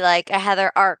going to be like a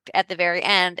Heather arc at the very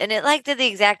end. And it like did the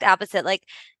exact opposite. Like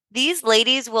these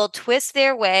ladies will twist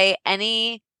their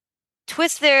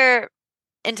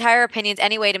entire opinions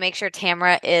anyway to make sure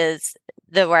Tamara is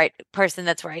the right person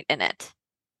that's right in it.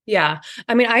 Yeah.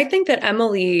 I mean, I think that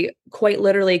Emily quite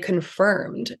literally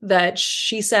confirmed that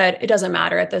she said, it doesn't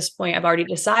matter at this point. I've already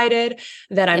decided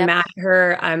that I'm mad at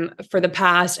her. I'm for the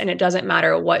past, and it doesn't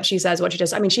matter what she says, what she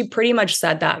does. I mean, she pretty much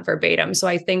said that verbatim. So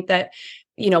I think that,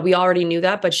 we already knew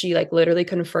that, but she like literally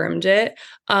confirmed it.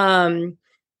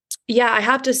 Yeah, I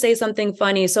have to say something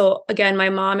funny. So again, my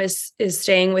mom is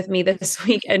staying with me this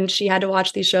week and she had to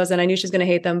watch these shows and I knew she's going to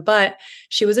hate them, but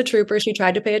she was a trooper. She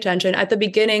tried to pay attention. At the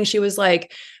beginning, she was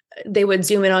like, they would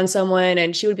zoom in on someone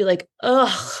and she would be like,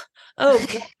 ugh. Oh,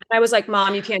 and I was like,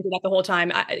 Mom, you can't do that the whole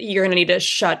time. You're going to need to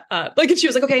shut up. Like, and she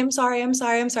was like, okay, I'm sorry.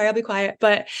 I'll be quiet.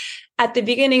 But at the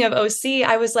beginning of OC,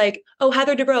 I was like, oh,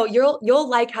 Heather Dubrow, you'll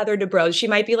like Heather Dubrow. She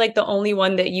might be like the only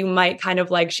one that you might kind of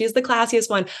like. She's the classiest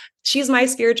one. She's my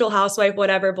spiritual housewife,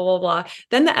 whatever, blah, blah, blah.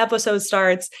 Then the episode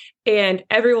starts and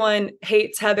everyone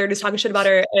hates Heather, just talking shit about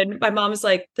her. And my mom's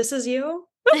like, this is you?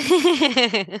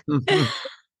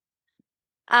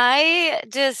 I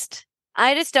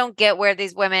just don't get where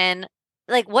these women,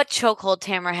 like what chokehold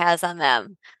Tamara has on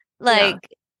them. Like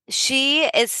she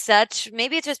is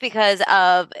maybe it's just because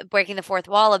of breaking the fourth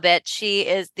wall a bit. She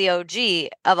is the OG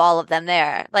of all of them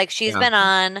there. Like she's been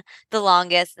on the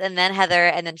longest and then Heather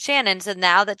and then Shannon. So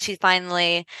now that she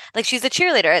finally, like she's a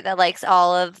cheerleader that likes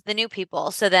all of the new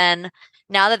people. So then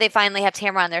now that they finally have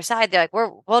Tamara on their side, they're like,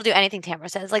 we'll do anything Tamara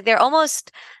says. Like they're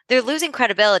losing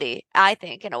credibility, I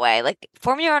think, in a way. Like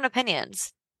form your own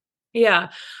opinions. Yeah.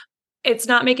 It's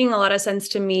not making a lot of sense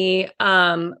to me.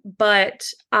 But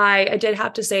I did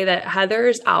have to say that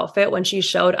Heather's outfit when she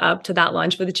showed up to that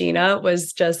lunch with Gina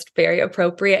was just very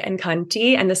appropriate and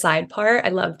cunty. And the side part, I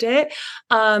loved it.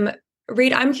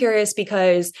 Reed, I'm curious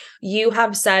because you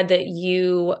have said that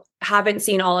you haven't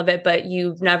seen all of it, but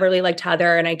you've never really liked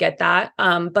Heather, and I get that.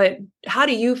 But how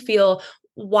do you feel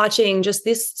watching just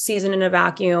this season in a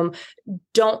vacuum?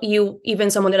 Don't you,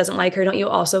 even someone that doesn't like her, don't you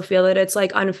also feel that it's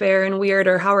like unfair and weird,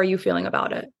 or how are you feeling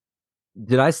about it?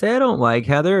 Did I say I don't like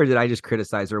Heather, or did I just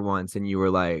criticize her once and you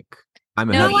were like, I'm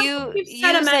a No, Heather? you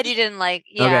said you didn't like,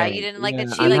 you didn't like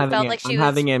that she felt like she was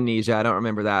having amnesia. I don't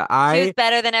remember that. She was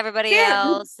better than everybody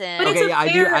else. And but it's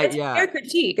a fair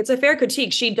critique. It's a fair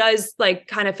critique. She does like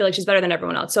kind of feel like she's better than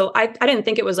everyone else. So I didn't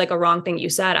think it was like a wrong thing you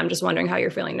said. I'm just wondering how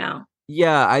you're feeling now.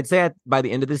 Yeah, I'd say by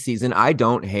the end of the season, I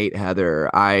don't hate Heather.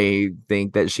 I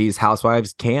think that she's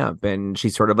Housewives camp and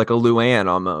she's sort of like a Luann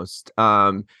almost.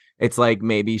 It's like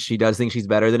maybe she does think she's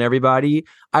better than everybody.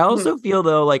 I also feel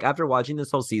though, like after watching this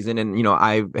whole season, and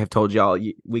I have told y'all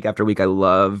week after week, I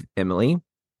love Emily.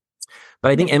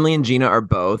 But I think Emily and Gina are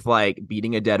both like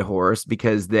beating a dead horse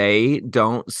because they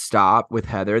don't stop with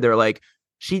Heather. They're like,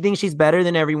 she thinks she's better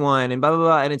than everyone and blah, blah,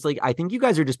 blah. And it's like, I think you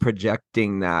guys are just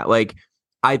projecting that. Like,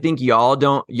 I think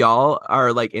y'all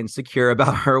are like insecure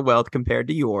about her wealth compared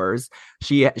to yours.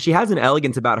 She has an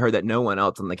elegance about her that no one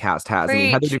else on the cast has.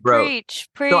 Heather Dubrow. Preach.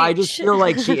 So I just feel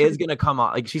like she is going to come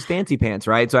off, like she's fancy pants,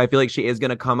 right? So I feel like she is going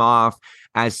to come off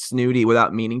as snooty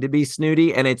without meaning to be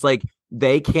snooty. And it's like,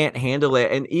 they can't handle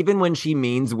it. And even when she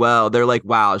means well, they're like,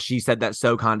 wow, she said that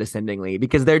so condescendingly,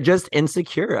 because they're just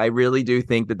insecure. I really do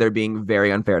think that they're being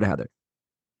very unfair to Heather.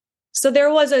 So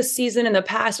there was a season in the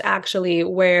past actually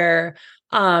where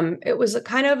it was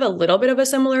kind of a little bit of a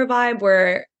similar vibe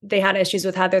where they had issues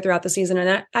with Heather throughout the season.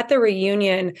 And at the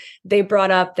reunion, they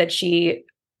brought up that she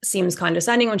seems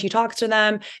condescending when she talks to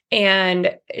them.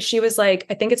 And she was like,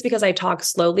 I think it's because I talk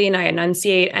slowly and I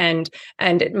enunciate and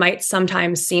it might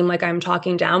sometimes seem like I'm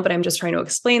talking down, but I'm just trying to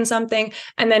explain something.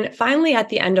 And then finally at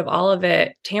the end of all of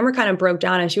it, Tamara kind of broke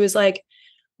down and she was like,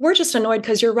 we're just annoyed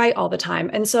because you're right all the time.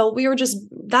 And so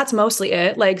that's mostly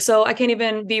it. Like, so I can't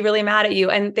even be really mad at you.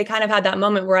 And they kind of had that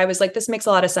moment where I was like, this makes a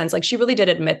lot of sense. Like she really did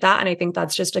admit that. And I think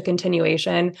that's just a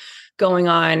continuation going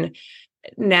on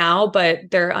now, but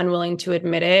they're unwilling to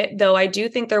admit it. Though I do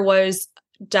think there was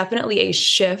definitely a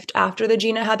shift after the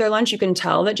Gina Heather lunch. You can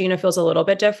tell that Gina feels a little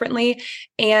bit differently.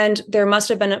 And there must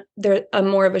have been a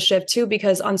more of a shift too,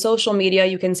 because on social media,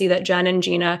 you can see that Jen and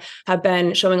Gina have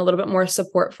been showing a little bit more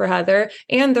support for Heather,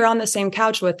 and they're on the same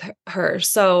couch with her.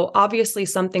 So obviously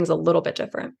something's a little bit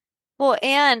different. Well,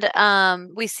 and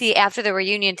we see after the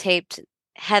reunion taped,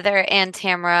 Heather and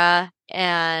Tamra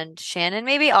and Shannon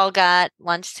maybe all got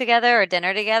lunch together or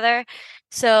dinner together.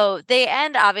 So they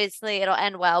end, obviously, it'll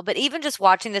end well. But even just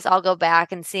watching this all go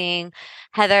back and seeing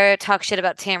Heather talk shit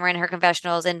about Tamra in her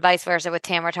confessionals and vice versa with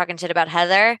Tamra talking shit about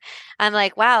Heather, I'm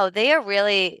like, wow, they are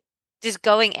really just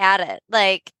going at it.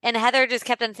 Like, and Heather just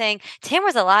kept on saying,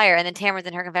 Tamra's a liar. And then Tamra's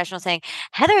in her confessional saying,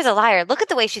 Heather's a liar. Look at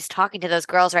the way she's talking to those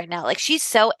girls right now. Like, she's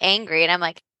so angry. And I'm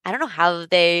like, I don't know how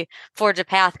they forge a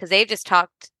path because they've just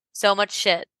talked so much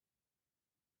shit.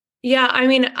 Yeah, I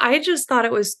mean, I just thought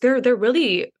it was they're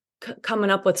really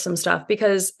coming up with some stuff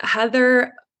because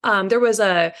Heather, there was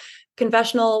a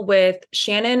confessional with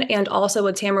Shannon and also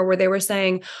with Tamra where they were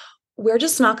saying, we're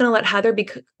just not going to let Heather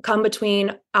come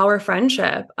between our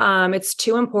friendship. It's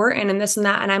too important and this and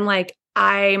that. And I'm like,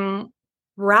 I'm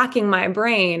racking my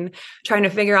brain trying to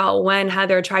figure out when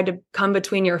Heather tried to come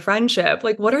between your friendship.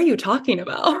 Like, what are you talking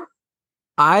about?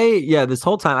 This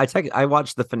whole time I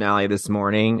watched the finale this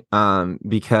morning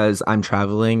because I'm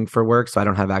traveling for work, so I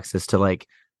don't have access to like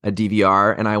a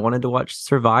DVR, and I wanted to watch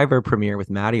Survivor premiere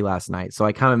with Maddie last night. So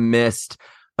I kind of missed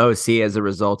OC as a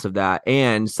result of that.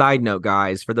 And side note,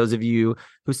 guys, for those of you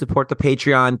who support the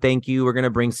Patreon, thank you. We're going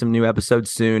to bring some new episodes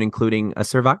soon, including a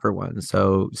Survivor one.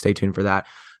 So stay tuned for that.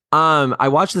 I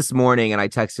watched this morning and I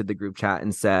texted the group chat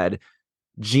and said,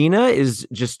 Gina is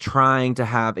just trying to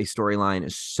have a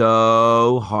storyline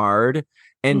so hard,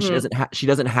 and she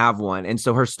doesn't have one. And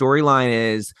so her storyline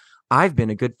is, I've been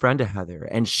a good friend to Heather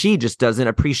and she just doesn't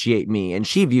appreciate me and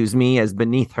she views me as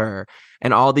beneath her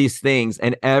and all these things.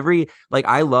 And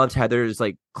I loved Heather's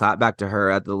like clap back to her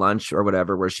at the lunch or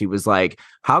whatever, where she was like,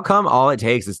 how come all it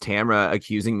takes is Tamra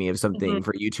accusing me of something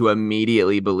for you to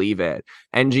immediately believe it?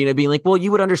 And Gina being like, well, you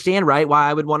would understand, right? Why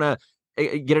I would want to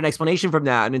get an explanation from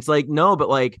that. And it's like, no, but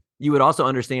like, you would also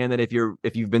understand that if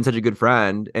you've been such a good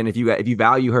friend and if you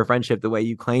value her friendship the way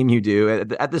you claim you do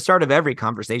at the start of every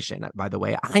conversation, by the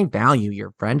way, I value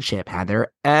your friendship,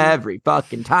 Heather, every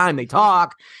fucking time they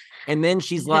talk. And then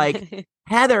she's like,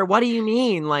 Heather, what do you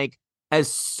mean? Like, as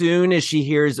soon as she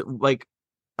hears like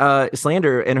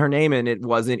slander in her name, and it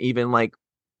wasn't even like,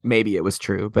 maybe it was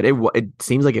true, but it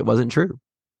seems like it wasn't true.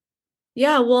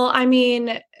 Yeah, well, I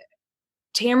mean,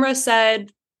 Tamra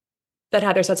said that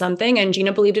Heather said something and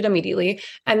Gina believed it immediately.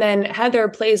 And then Heather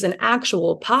plays an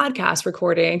actual podcast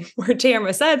recording where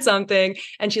Tamra said something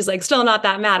and she's like, still not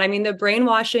that mad. I mean, the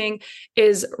brainwashing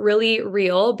is really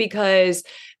real because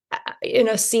in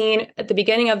a scene at the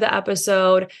beginning of the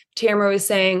episode, Tamra was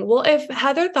saying, well, if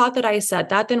Heather thought that I said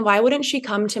that, then why wouldn't she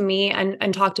come to me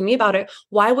and talk to me about it?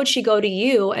 Why would she go to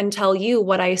you and tell you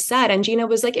what I said? And Gina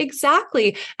was like,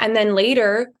 exactly. And then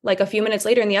later, like a few minutes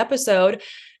later in the episode,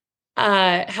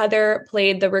 Heather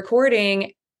played the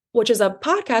recording, which is a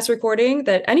podcast recording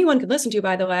that anyone can listen to,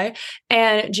 by the way.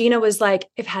 And Gina was like,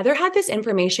 if Heather had this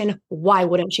information, why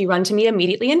wouldn't she run to me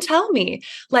immediately and tell me?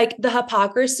 Like, the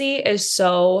hypocrisy is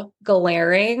so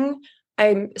glaring.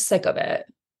 I'm sick of it.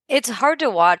 It's hard to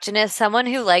watch. And as someone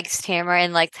who likes Tamra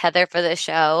and likes Heather for the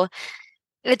show,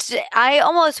 I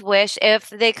almost wish if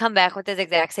they come back with this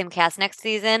exact same cast next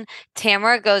season,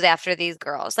 Tamra goes after these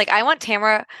girls. Like, I want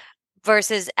Tamra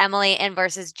versus Emily and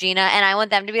versus Gina, and I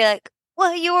want them to be like,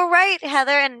 well, you were right,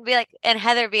 Heather, and be like, and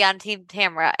Heather be on Team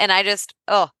Tamra. And I just,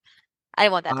 I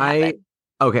want that to happen.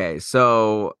 Okay,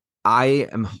 so I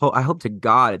hope to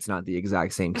God it's not the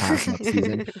exact same cast next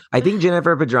season. I think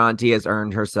Jennifer Pedranti has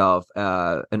earned herself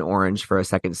an orange for a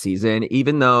second season,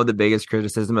 even though the biggest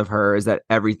criticism of her is that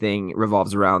everything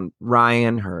revolves around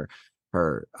Ryan, her.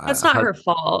 That's not her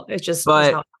fault. It's just.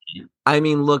 But I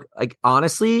mean, look, like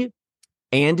honestly,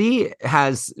 Andy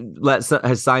has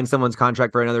signed someone's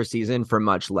contract for another season for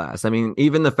much less. I mean,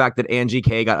 even the fact that Angie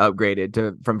K got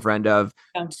upgraded from friend of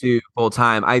to full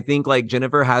time, I think like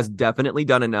Jennifer has definitely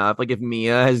done enough. Like if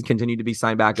Mia has continued to be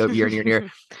signed back up year and year and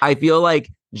year, I feel like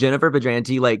Jennifer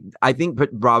Pedranti, like I think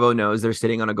Bravo knows they're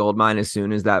sitting on a gold mine as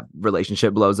soon as that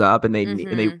relationship blows up, and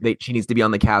she needs to be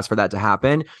on the cast for that to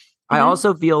happen. I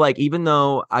also feel like even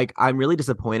though I'm really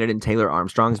disappointed in Taylor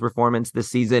Armstrong's performance this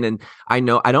season, and I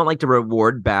know I don't like to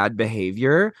reward bad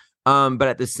behavior, but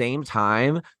at the same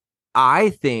time, I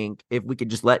think if we could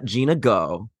just let Gina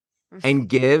go and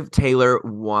give Taylor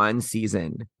one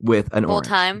season with an orange,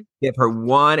 time, give her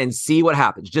one and see what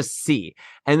happens, just see,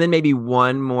 and then maybe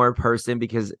one more person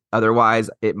because otherwise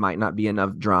it might not be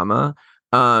enough drama.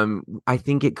 I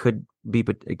think it could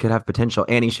have potential.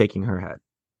 Annie's shaking her head.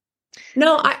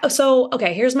 No,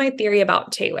 okay, here's my theory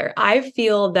about Taylor. I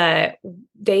feel that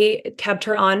they kept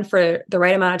her on for the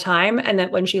right amount of time, and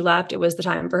that when she left, it was the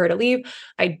time for her to leave.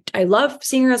 I love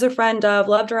seeing her as a friend of,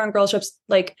 loved her on girl trips.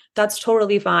 Like, that's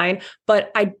totally fine.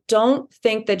 But I don't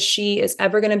think that she is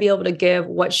ever going to be able to give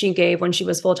what she gave when she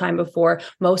was full-time before.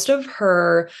 Most of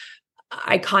her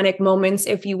iconic moments,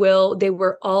 if you will, they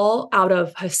were all out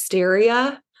of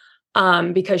hysteria.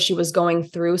 Because she was going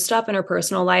through stuff in her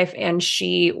personal life and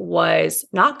she was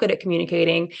not good at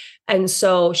communicating. And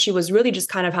so she was really just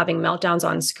kind of having meltdowns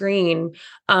on screen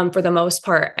for the most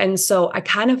part. And so I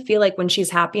kind of feel like when she's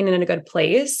happy and in a good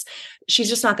place, she's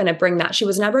just not going to bring that. She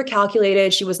was never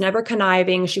calculated. She was never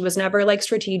conniving. She was never like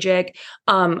strategic.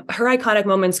 Her iconic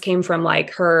moments came from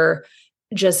like her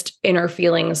just inner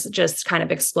feelings just kind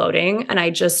of exploding. And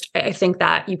I think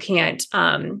that you can't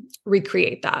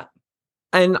recreate that.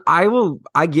 And I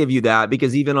give you that,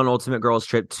 because even on Ultimate Girls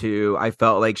Trip 2, I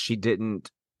felt like she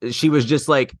was just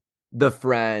like the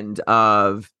friend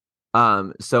of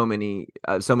so many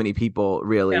people,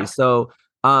 really. Yeah. So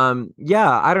I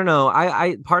don't know.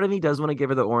 I part of me does want to give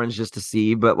her the orange just to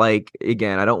see, but like,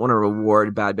 again, I don't want to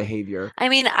reward bad behavior. I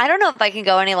mean, I don't know if I can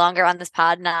go any longer on this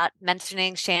pod not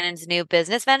mentioning Shannon's new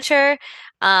business venture,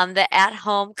 the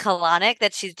at-home colonic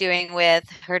that she's doing with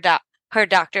her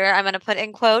doctor, I'm going to put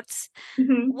in quotes.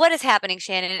 Mm-hmm. What is happening,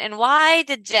 Shannon? And why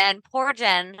did poor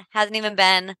Jen, hasn't even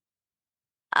been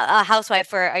a housewife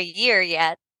for a year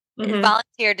yet,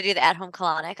 volunteered to do the at-home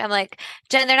colonic? I'm like,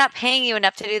 Jen, they're not paying you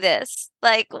enough to do this.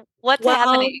 Like, what's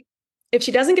happening? If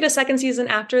she doesn't get a second season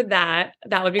after that,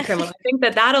 that would be criminal. I think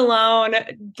that alone,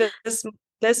 this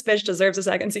bitch deserves a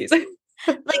second season.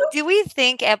 Like, do we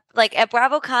think at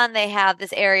BravoCon they have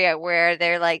this area where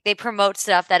they promote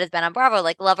stuff that has been on Bravo,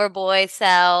 like Loverboy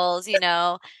sells, you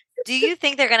know? Do you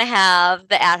think they're going to have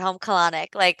the at-home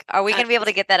colonic? Like, are we going to be able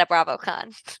to get that at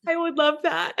BravoCon? I would love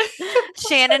that.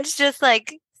 Shannon's just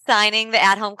like signing the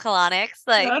at-home colonics.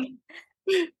 Like,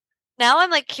 now I'm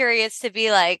like curious to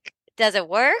be like, does it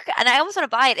work? And I almost want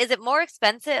to buy it. Is it more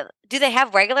expensive? Do they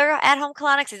have regular at-home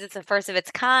colonics? Is it the first of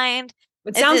its kind?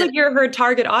 It sounds like you're her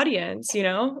target audience, you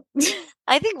know?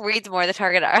 I think Reed's more the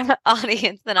target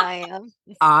audience than I am.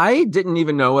 I didn't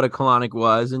even know what a colonic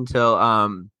was until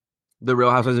the Real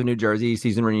Housewives of New Jersey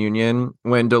season reunion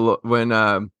when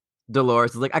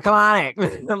Dolores is like, a colonic.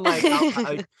 I'm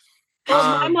like,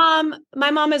 my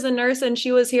mom is a nurse and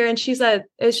she was here and she said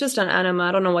it's just an enema.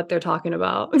 I don't know what they're talking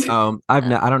about. I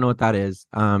don't know what that is.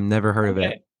 Never heard of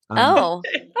it. All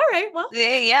right. Well,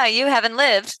 yeah, you haven't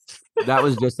lived. That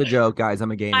was just a joke, guys.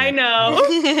 I'm a gamer. I know.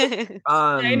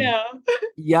 I know.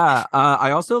 Yeah.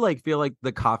 I also like feel like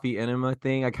the coffee enema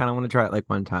thing. I kind of want to try it like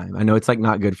one time. I know it's like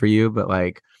not good for you, but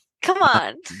like, come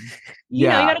on.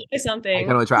 Yeah, you gotta try something. I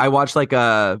kind of try. I watched like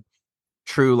a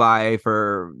True Life,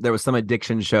 or there was some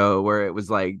addiction show where it was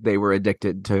like they were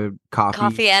addicted to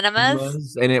coffee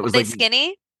enemas, and it was like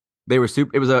skinny. They were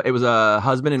super. It was a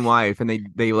husband and wife, and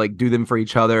they like do them for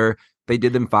each other. They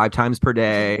did them 5 times per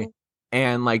day.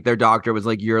 And like their doctor was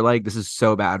like, "You're like, this is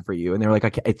so bad for you." And they're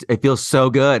like, "It feels so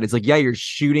good." It's like, yeah, you're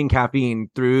shooting caffeine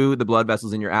through the blood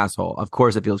vessels in your asshole. Of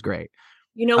course, it feels great.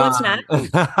 You know what's next?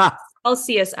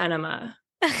 Celsius enema.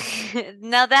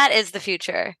 Now that is the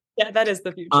future. Yeah, that is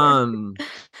the future.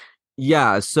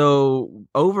 Yeah. So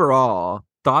overall,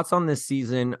 thoughts on this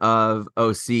season of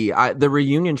OC? The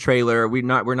reunion trailer. We're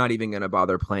not even going to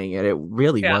bother playing it. It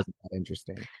really wasn't that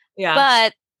interesting. Yeah,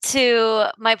 but. To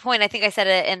my point, I think I said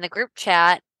it in the group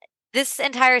chat. This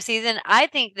entire season, I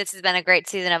think this has been a great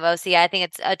season of OC. I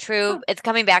think it's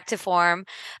coming back to form.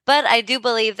 But I do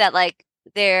believe that like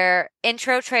their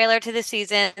intro trailer to the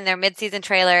season, their mid-season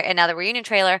trailer, and now the reunion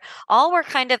trailer, all were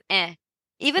kind of eh.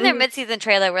 Even their mid-season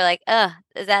trailer, we're like,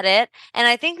 is that it? And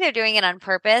I think they're doing it on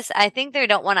purpose. I think they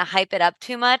don't want to hype it up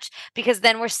too much because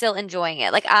then we're still enjoying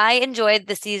it. Like, I enjoyed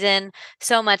the season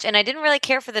so much, and I didn't really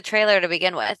care for the trailer to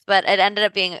begin with, but it ended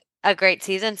up being a great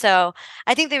season. So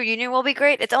I think the reunion will be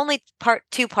great. It's only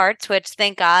 2 parts, which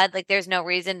thank God, like there's no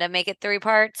reason to make it 3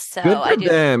 parts. So good for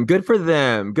them. Good for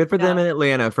them. Good for them in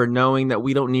Atlanta for knowing that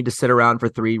we don't need to sit around for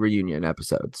 3 reunion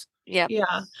episodes. Yeah.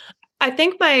 Yeah. I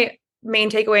think my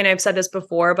main takeaway, and I've said this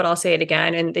before, but I'll say it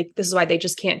again, and this is why they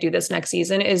just can't do this next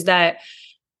season, is that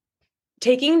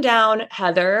taking down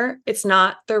Heather, it's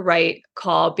not the right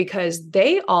call because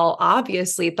they all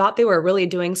obviously thought they were really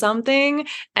doing something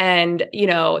and, you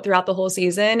know, throughout the whole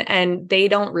season, and they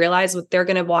don't realize what they're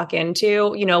going to walk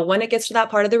into, you know, when it gets to that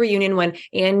part of the reunion, when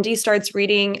Andy starts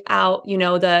reading out, you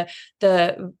know,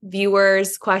 the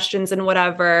viewers' questions and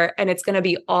whatever, and it's going to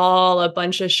be all a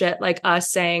bunch of shit like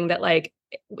us saying that like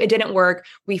it didn't work.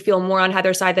 We feel more on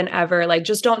Heather's side than ever. Like,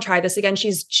 just don't try this again.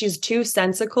 She's too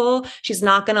sensical. She's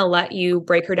not going to let you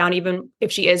break her down. Even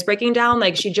if she is breaking down,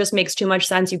 like, she just makes too much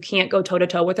sense. You can't go toe to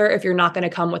toe with her if you're not going to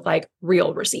come with like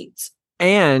real receipts.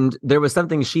 And there was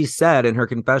something she said in her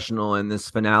confessional in this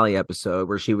finale episode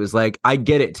where she was like, I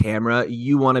get it, Tamra.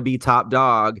 You want to be top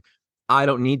dog. I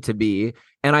don't need to be.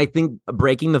 And I think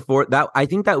breaking the fourth, I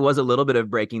think that was a little bit of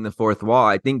breaking the fourth wall.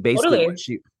 I think basically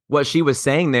what she was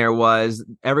saying there was,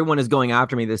 everyone is going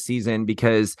after me this season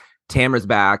because Tamra's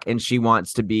back and she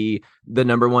wants to be the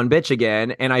number one bitch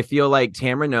again. And I feel like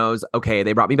Tamra knows, okay,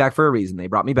 they brought me back for a reason. They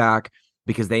brought me back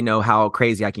because they know how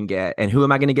crazy I can get. And who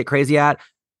am I going to get crazy at?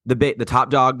 The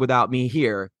top dog without me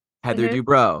here, Heather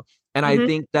Dubrow. And I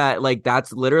think that like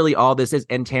that's literally all this is.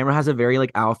 And Tamra has a very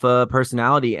like alpha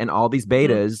personality, and all these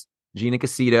betas, Gina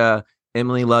Casita,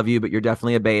 Emily, love you, but you're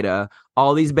definitely a beta.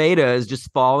 All these betas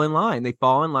just fall in line. They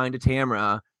fall in line to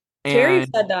Tamra. And Carrie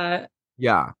said that.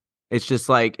 Yeah. It's just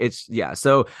like,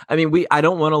 So, I mean, I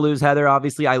don't want to lose Heather.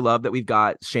 Obviously, I love that we've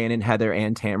got Shannon, Heather,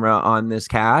 and Tamra on this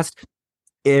cast.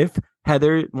 If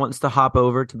Heather wants to hop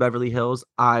over to Beverly Hills,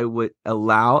 I would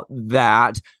allow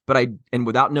that. But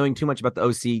without knowing too much about the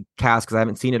OC cast, because I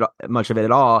haven't seen much of it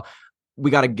at all, we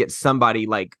got to get somebody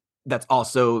like that's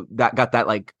also that got that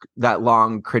like that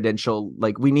long credential.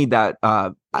 Like, we need that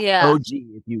OG,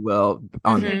 if you will,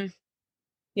 on there.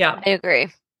 Yeah, I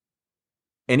agree.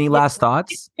 Any last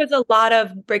thoughts? There's a lot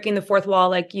of breaking the fourth wall,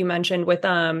 like you mentioned, with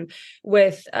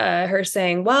her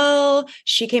saying, well,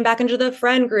 she came back into the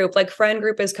friend group. Like, friend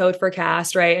group is code for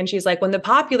cast, right? And she's like, when the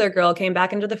popular girl came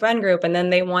back into the friend group and then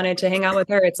they wanted to hang out with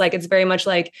her, it's like, it's very much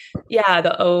like, yeah,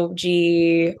 the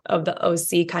OG of the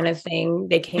OC kind of thing.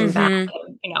 They came back,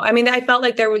 you know. I mean, I felt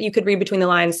like you could read between the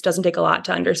lines. Doesn't take a lot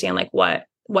to understand like what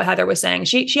Heather was saying.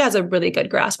 She has a really good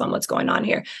grasp on what's going on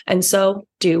here, and so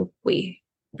do we.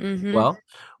 Well,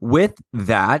 with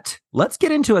that, let's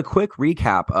get into a quick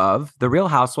recap of The Real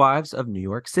Housewives of New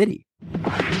York City.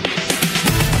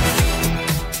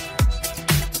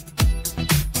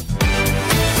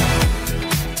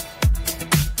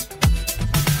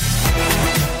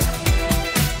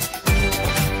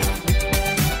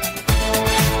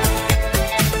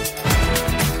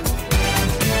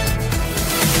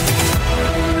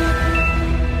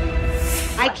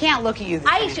 I can't look at you.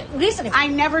 Listen. I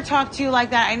never talked to you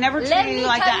like that. I never treated you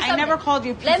like that. I never called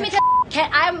you. Let me tell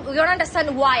you. You don't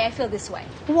understand why I feel this way.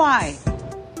 Why?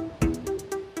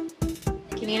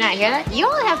 Can you not hear that? You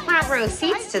only have front row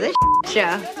seats to this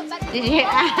show. Did you?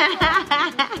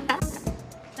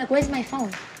 Like, where's my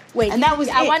phone? Wait. And that was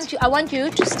I want you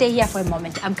to stay here for a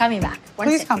moment. I'm coming back.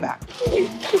 Please come back.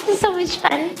 This is so much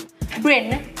fun.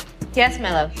 Bryn. Yes,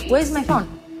 my love. Where's my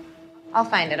phone? I'll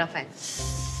find it.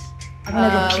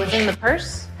 Was in the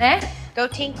purse? Go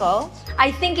tinkle.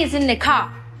 I think it's in the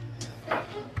car.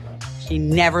 She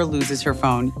never loses her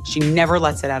phone. She never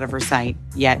lets it out of her sight.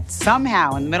 Yet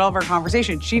somehow, in the middle of her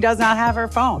conversation, she does not have her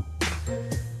phone.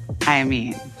 I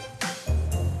mean...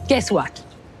 Guess what?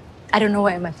 I don't know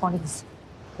where my phone is.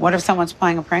 What if someone's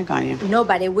playing a prank on you?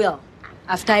 Nobody will.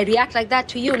 After I react like that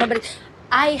to you, nobody...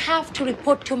 I have to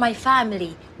report to my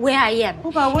family where I am.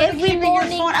 Every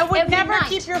morning, your phone? I would never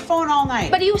keep your phone all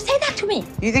night. But you say that to me.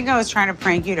 You think I was trying to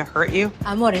prank you to hurt you?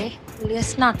 Amore,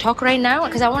 let's not talk right now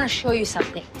because I want to show you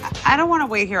something. I don't want to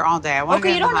wait here all day. I want to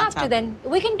get in the hot tub. Okay, you don't have to then.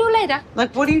 We can do later.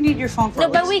 Like, what do you need your phone for? No,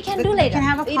 but we can do later. We can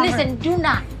have a conversation. Listen, do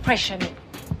not pressure me.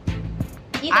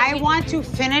 I want to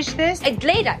finish this.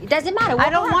 Later. It doesn't matter. I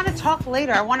don't want to talk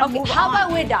later. I want to move on. How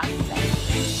about we're done?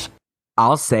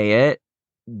 I'll say it.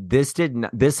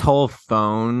 This whole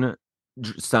phone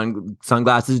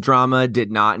sunglasses drama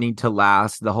did not need to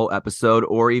last the whole episode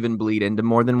or even bleed into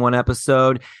more than one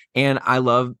episode. And I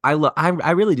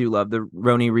really do love the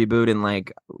RHONY reboot, and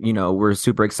like, you know, we're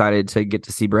super excited to get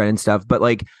to see Brent and stuff. But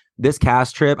like, this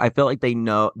cast trip, I felt like they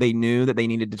knew that they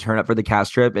needed to turn up for the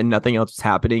cast trip and nothing else was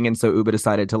happening, and so Uba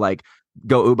decided to like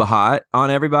go Uba hot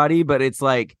on everybody. But it's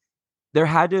like, there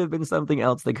had to have been something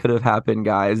else that could have happened,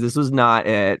 guys. This was not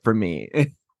it for me.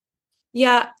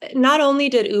 Yeah, not only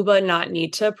did Uba not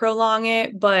need to prolong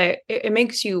it, but it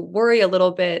makes you worry a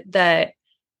little bit that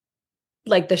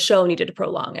like the show needed to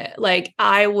prolong it. Like,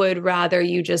 I would rather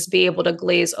you just be able to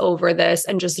glaze over this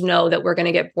and just know that we're going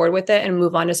to get bored with it and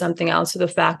move on to something else. So the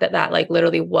fact that like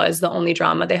literally was the only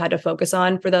drama they had to focus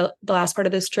on for the last part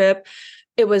of this trip.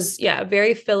 It was, a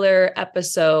very filler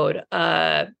episode.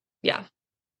 Yeah.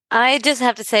 I just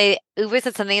have to say, Uber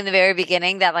said something in the very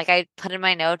beginning that like I put in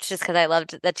my notes just because I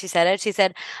loved that she said it. She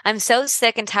said, "I'm so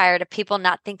sick and tired of people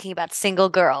not thinking about single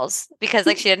girls," because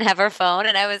like she didn't have her phone.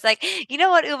 And I was like, you know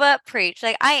what, Uba, preach.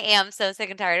 Like I am so sick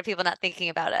and tired of people not thinking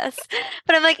about us.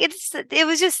 But I'm like, it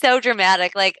was just so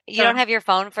dramatic. Like you don't have your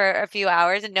phone for a few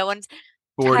hours and no one's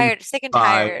tired, sick and 45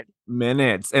 tired.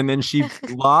 minutes, and then she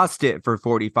lost it for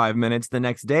 45 minutes the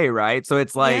next day, right? So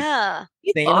it's like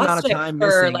same amount of time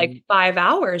for missing, like 5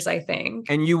 hours, I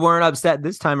think. and you weren't upset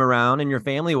this time around, and your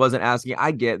family wasn't asking.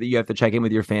 I get that you have to check in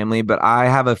with your family, but I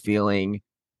have a feeling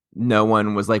no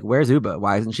one was like, "Where's Uba?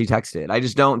 Why isn't she texted?" I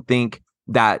just don't think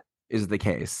that is the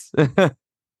case.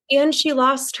 And she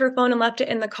lost her phone and left it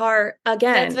in the car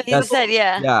again. That's what he said.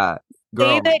 Yeah.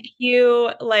 Say that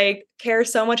you like care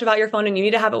so much about your phone and you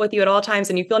need to have it with you at all times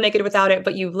and you feel naked without it,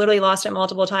 but you've literally lost it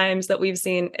multiple times that we've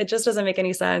seen. It just doesn't make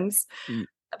any sense.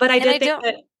 But I did think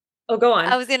that, oh, go on.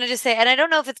 I was going to just say, and I don't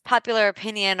know if it's popular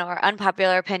opinion or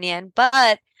unpopular opinion,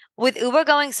 but with Uber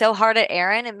going so hard at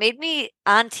Aaron, it made me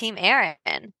on team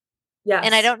Aaron. Yes.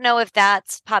 And I don't know if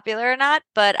that's popular or not,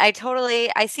 but I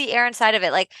see Aaron's side of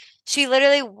it. Like she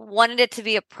literally wanted it to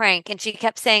be a prank and she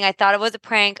kept saying, I thought it was a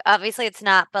prank. Obviously it's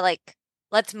not, but like,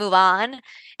 let's move on.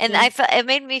 And it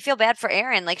made me feel bad for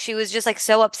Aaron. Like she was just like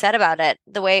so upset about it,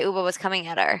 the way Uba was coming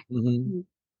at her. Mm-hmm.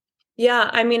 Yeah.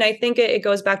 I mean, I think it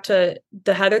goes back to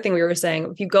the Heather thing we were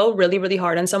saying. If you go really, really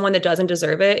hard on someone that doesn't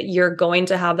deserve it, you're going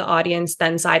to have the audience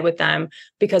then side with them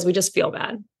because we just feel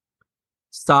bad.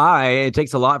 Sai, it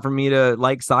takes a lot for me to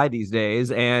like Sai these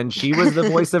days, and she was the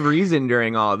voice of reason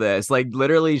during all this. Like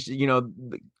literally,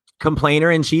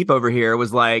 complainer in chief over here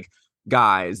was like,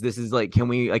 guys, this is like, can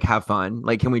we like have fun?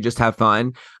 Like, can we just have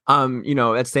fun?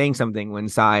 That's saying something when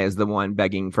Sai is the one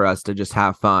begging for us to just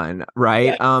have fun, right?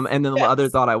 Yes. And then the other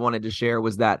thought I wanted to share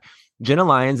was that Jenna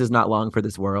Lyons is not long for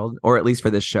this world, or at least for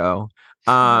this show.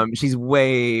 She's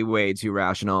way too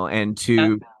rational and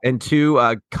too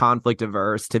conflict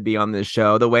averse to be on this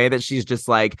show. The way that she's just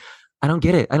like, I don't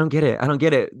get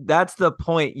it. That's the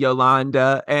point,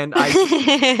 Yolanda. And I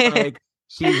like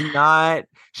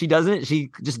she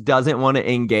just doesn't want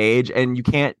to engage, and you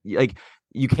can't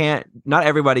not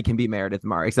everybody can be Meredith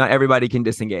Marks. Not everybody can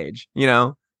disengage,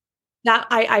 That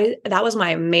was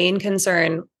my main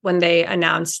concern when they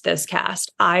announced this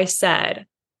cast. I said,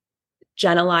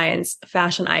 Jenna Lyons,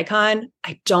 fashion icon,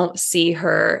 I don't see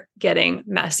her getting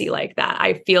messy like that.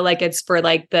 I feel like it's for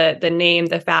like the name,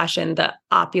 the fashion, the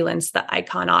opulence, the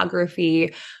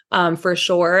iconography, for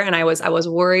sure. And I was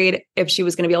worried if she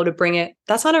was going to be able to bring it.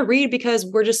 That's not a read because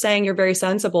we're just saying you're very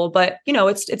sensible, but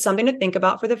it's something to think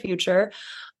about for the future.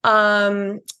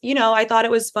 I thought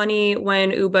it was funny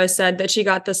when Uba said that she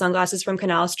got the sunglasses from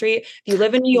Canal Street. If you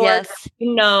live in New York,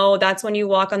 that's when you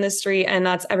walk on the street and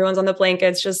that's everyone's on the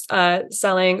blankets just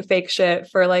selling fake shit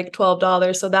for like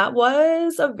 $12. So that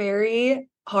was a very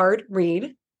hard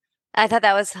read. I thought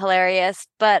that was hilarious,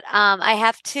 but I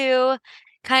have to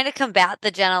kind of combat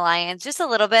the Jenna Lyons just a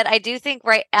little bit. I do think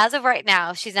as of right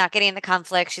now, she's not getting the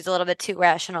conflict. She's a little bit too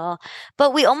rational,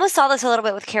 but we almost saw this a little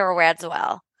bit with Carol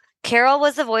Radswell. Carol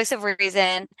was the voice of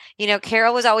reason.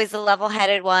 Carol was always the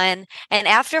level-headed one. And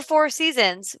after 4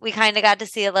 seasons, we kind of got to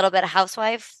see a little bit of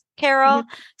housewife Carol.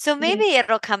 Mm-hmm. So maybe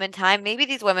it'll come in time. Maybe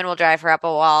these women will drive her up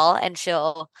a wall and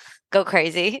she'll go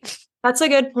crazy. That's a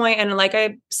good point. And like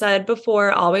I said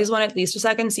before, always want at least a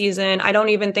second season. I don't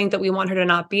even think that we want her to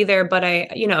not be there,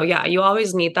 but you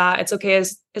always need that. It's okay.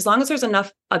 As long as there's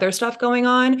enough other stuff going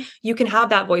on, you can have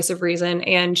that voice of reason.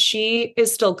 And she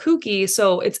is still kooky,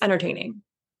 so it's entertaining.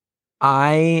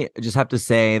 I just have to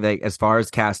say that as far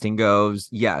as casting goes,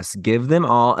 yes, give them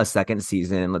all a second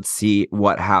season. Let's see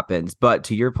what happens. But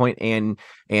to your point, Annie,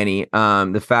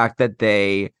 the fact that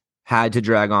they had to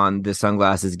drag on the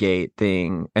sunglasses gate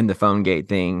thing and the phone gate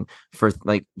thing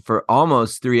for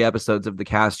almost 3 episodes of the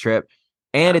cast trip,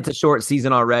 and it's a short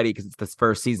season already because it's the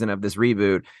first season of this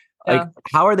reboot. Like,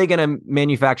 how are they going to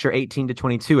manufacture 18 to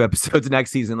 22 episodes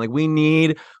next season? Like, we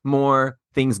need more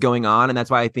things going on. And that's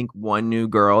why I think one new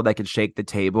girl that could shake the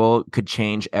table could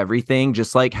change everything.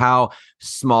 Just like how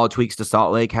small tweaks to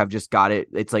Salt Lake have just got it.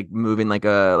 It's like moving like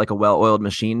a well-oiled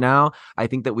machine now. I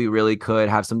think that we really could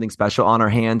have something special on our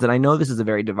hands. And I know this is a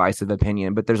very divisive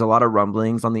opinion, but there's a lot of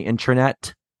rumblings on the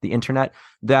internet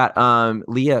that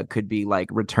Leah could be like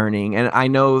returning. And I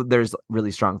know there's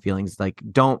really strong feelings, like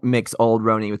don't mix old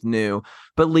RHONY with new,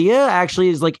 but Leah actually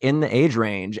is like in the age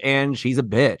range and she's a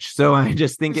bitch. So I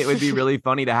just think it would be really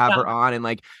funny to have her on, and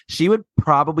like she would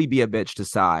probably be a bitch to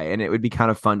Sai, and it would be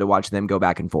kind of fun to watch them go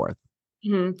back and forth.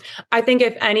 Mm-hmm. I think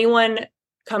if anyone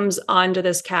comes onto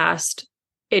this cast,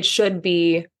 it should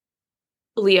be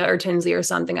Leah or Tinsley or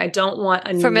something. I don't want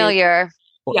a familiar.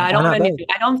 Yeah, I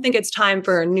don't think it's time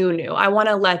for new. I want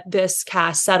to let this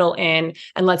cast settle in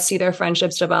and let's see their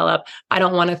friendships develop. I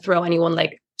don't want to throw anyone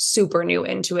like super new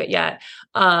into it yet.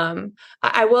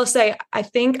 I will say, I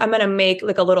think I'm going to make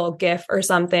like a little GIF or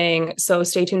something. So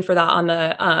stay tuned for that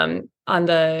on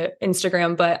the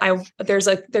Instagram. But there's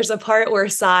a part where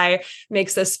Sai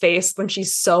makes this face when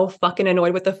she's so fucking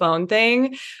annoyed with the phone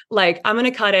thing. Like, I'm going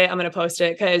to cut it. I'm going to post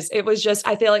it. Cause it was just,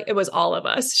 I feel like it was all of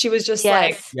us. She was just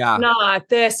like, not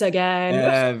this again.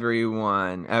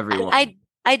 Everyone.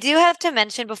 I do have to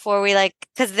mention before we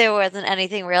because there wasn't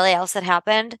anything really else that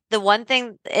happened. The one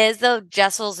thing is though,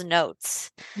 Jessel's notes.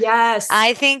 Yes.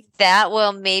 I think that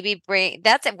will maybe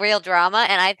that's a real drama,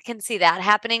 and I can see that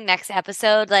happening next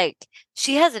episode. Like,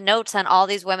 she has notes on all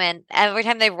these women. Every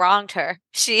time they wronged her,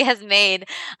 she has made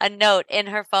a note in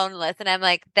her phone list. And I'm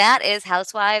like, that is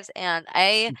Housewives. And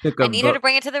I need her to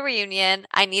bring it to the reunion.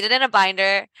 I need it in a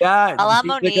binder. Yeah. A la she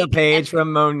Monique. took a page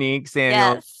from Monique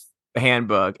Samuel's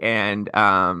handbook, and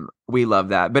we love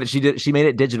that. But she made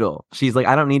it digital. She's like,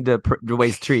 I don't need to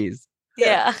waste trees.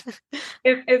 Yeah.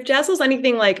 If Jess was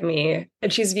anything like me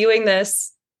and she's viewing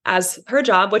this as her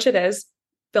job, which it is,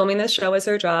 filming this show as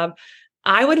her job,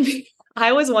 I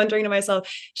was wondering to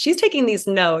myself, she's taking these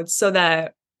notes so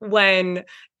that when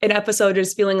an episode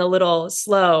is feeling a little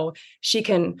slow, she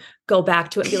can go back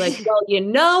to it and be like, well, you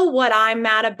know what I'm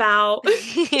mad about.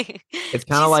 It's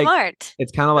kind of like smart.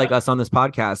 It's kind of like us on this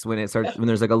podcast when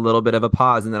there's like a little bit of a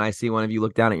pause, and then I see one of you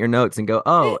look down at your notes and go,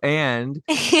 oh, and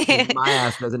my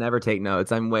ass doesn't ever take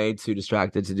notes. I'm way too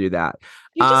distracted to do that.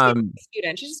 She's just being a good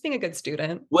student. She's just being a good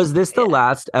student. Was this the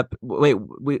last wait,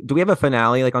 do we have a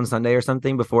finale like on Sunday or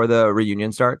something before the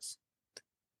reunion starts?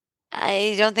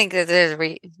 I don't think that there's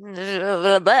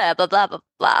blah, blah, blah, blah,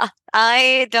 blah.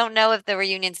 I don't know if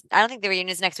I don't think the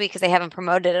reunion's next week because they haven't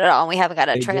promoted it at all. And we haven't got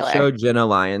a trailer. They showed Jenna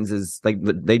Lyons'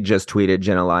 they just tweeted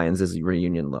Jenna Lyons'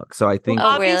 reunion look. So I think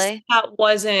really? That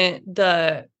wasn't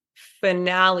the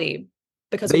finale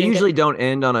because they usually don't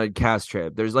end on a cast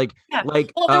trip. There's OC,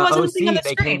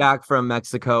 they came back from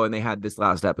Mexico and they had this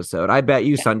last episode. I bet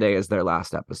you Sunday is their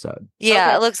last episode.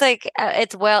 Yeah, It looks like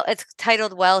it's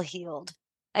titled Well Healed.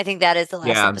 I think that is the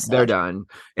last episode. They're done.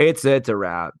 It's a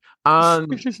wrap.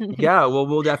 Yeah, well,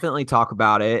 we'll definitely talk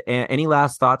about it. Any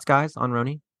last thoughts, guys, on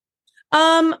RHONY?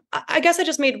 I guess I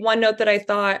just made one note that I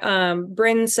thought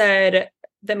Brynn said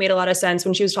that made a lot of sense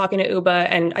when she was talking to Uba.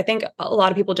 And I think a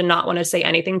lot of people did not want to say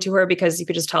anything to her because you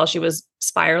could just tell she was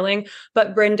spiraling.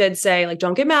 But Brynn did say, like,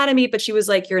 don't get mad at me. But she was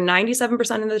like, you're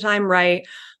 97% of the time right,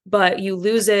 but you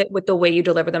lose it with the way you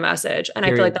deliver the message. And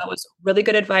I feel like that was really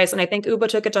good advice. And I think Uba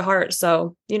took it to heart.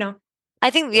 So,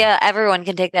 I think, everyone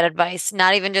can take that advice,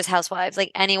 not even just housewives, like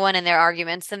anyone in their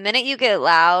arguments. The minute you get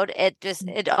loud,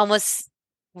 it almost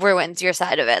ruins your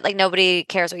side of it. Like, nobody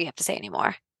cares what you have to say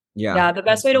anymore. Yeah. The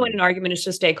best way to win an argument is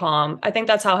to stay calm. I think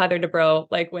that's how Heather Dubrow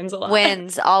wins a lot.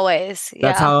 Wins always.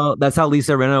 That's how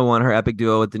Lisa Rinna won her epic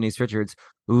duo with Denise Richards.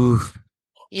 Oof.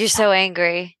 You're so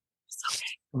angry.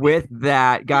 With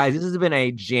that, guys, this has been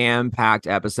a jam-packed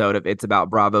episode of It's About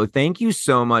Bravo. Thank you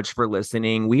so much for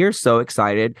listening. We are so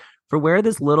excited for where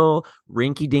this little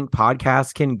rinky-dink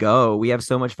podcast can go. We have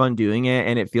so much fun doing it,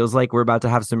 and it feels like we're about to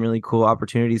have some really cool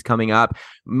opportunities coming up.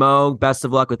 Mo, best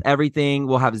of luck with everything.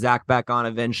 We'll have Zach back on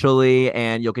eventually,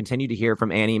 and you'll continue to hear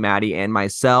from Annie, Maddie, and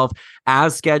myself.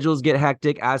 As schedules get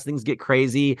hectic, as things get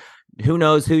crazy, who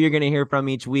knows who you're going to hear from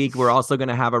each week. We're also going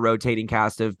to have a rotating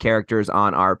cast of characters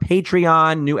on our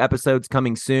Patreon. New episodes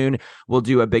coming soon. We'll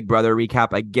do a Big Brother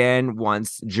recap again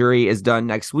once Jury is done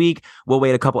next week. We'll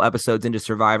wait a couple episodes into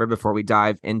Survivor before we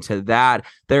dive into that.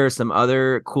 There are some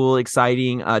other cool,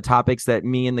 exciting topics that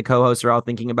me and the co-hosts are all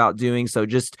thinking about doing. So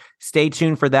just stay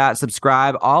tuned for that.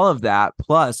 Subscribe, all of that,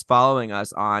 plus following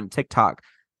us on TikTok,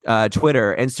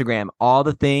 Twitter, Instagram. All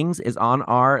the things is on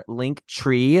our link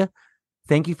tree.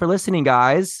 Thank you for listening,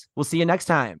 guys. We'll see you next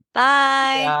time.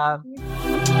 Bye.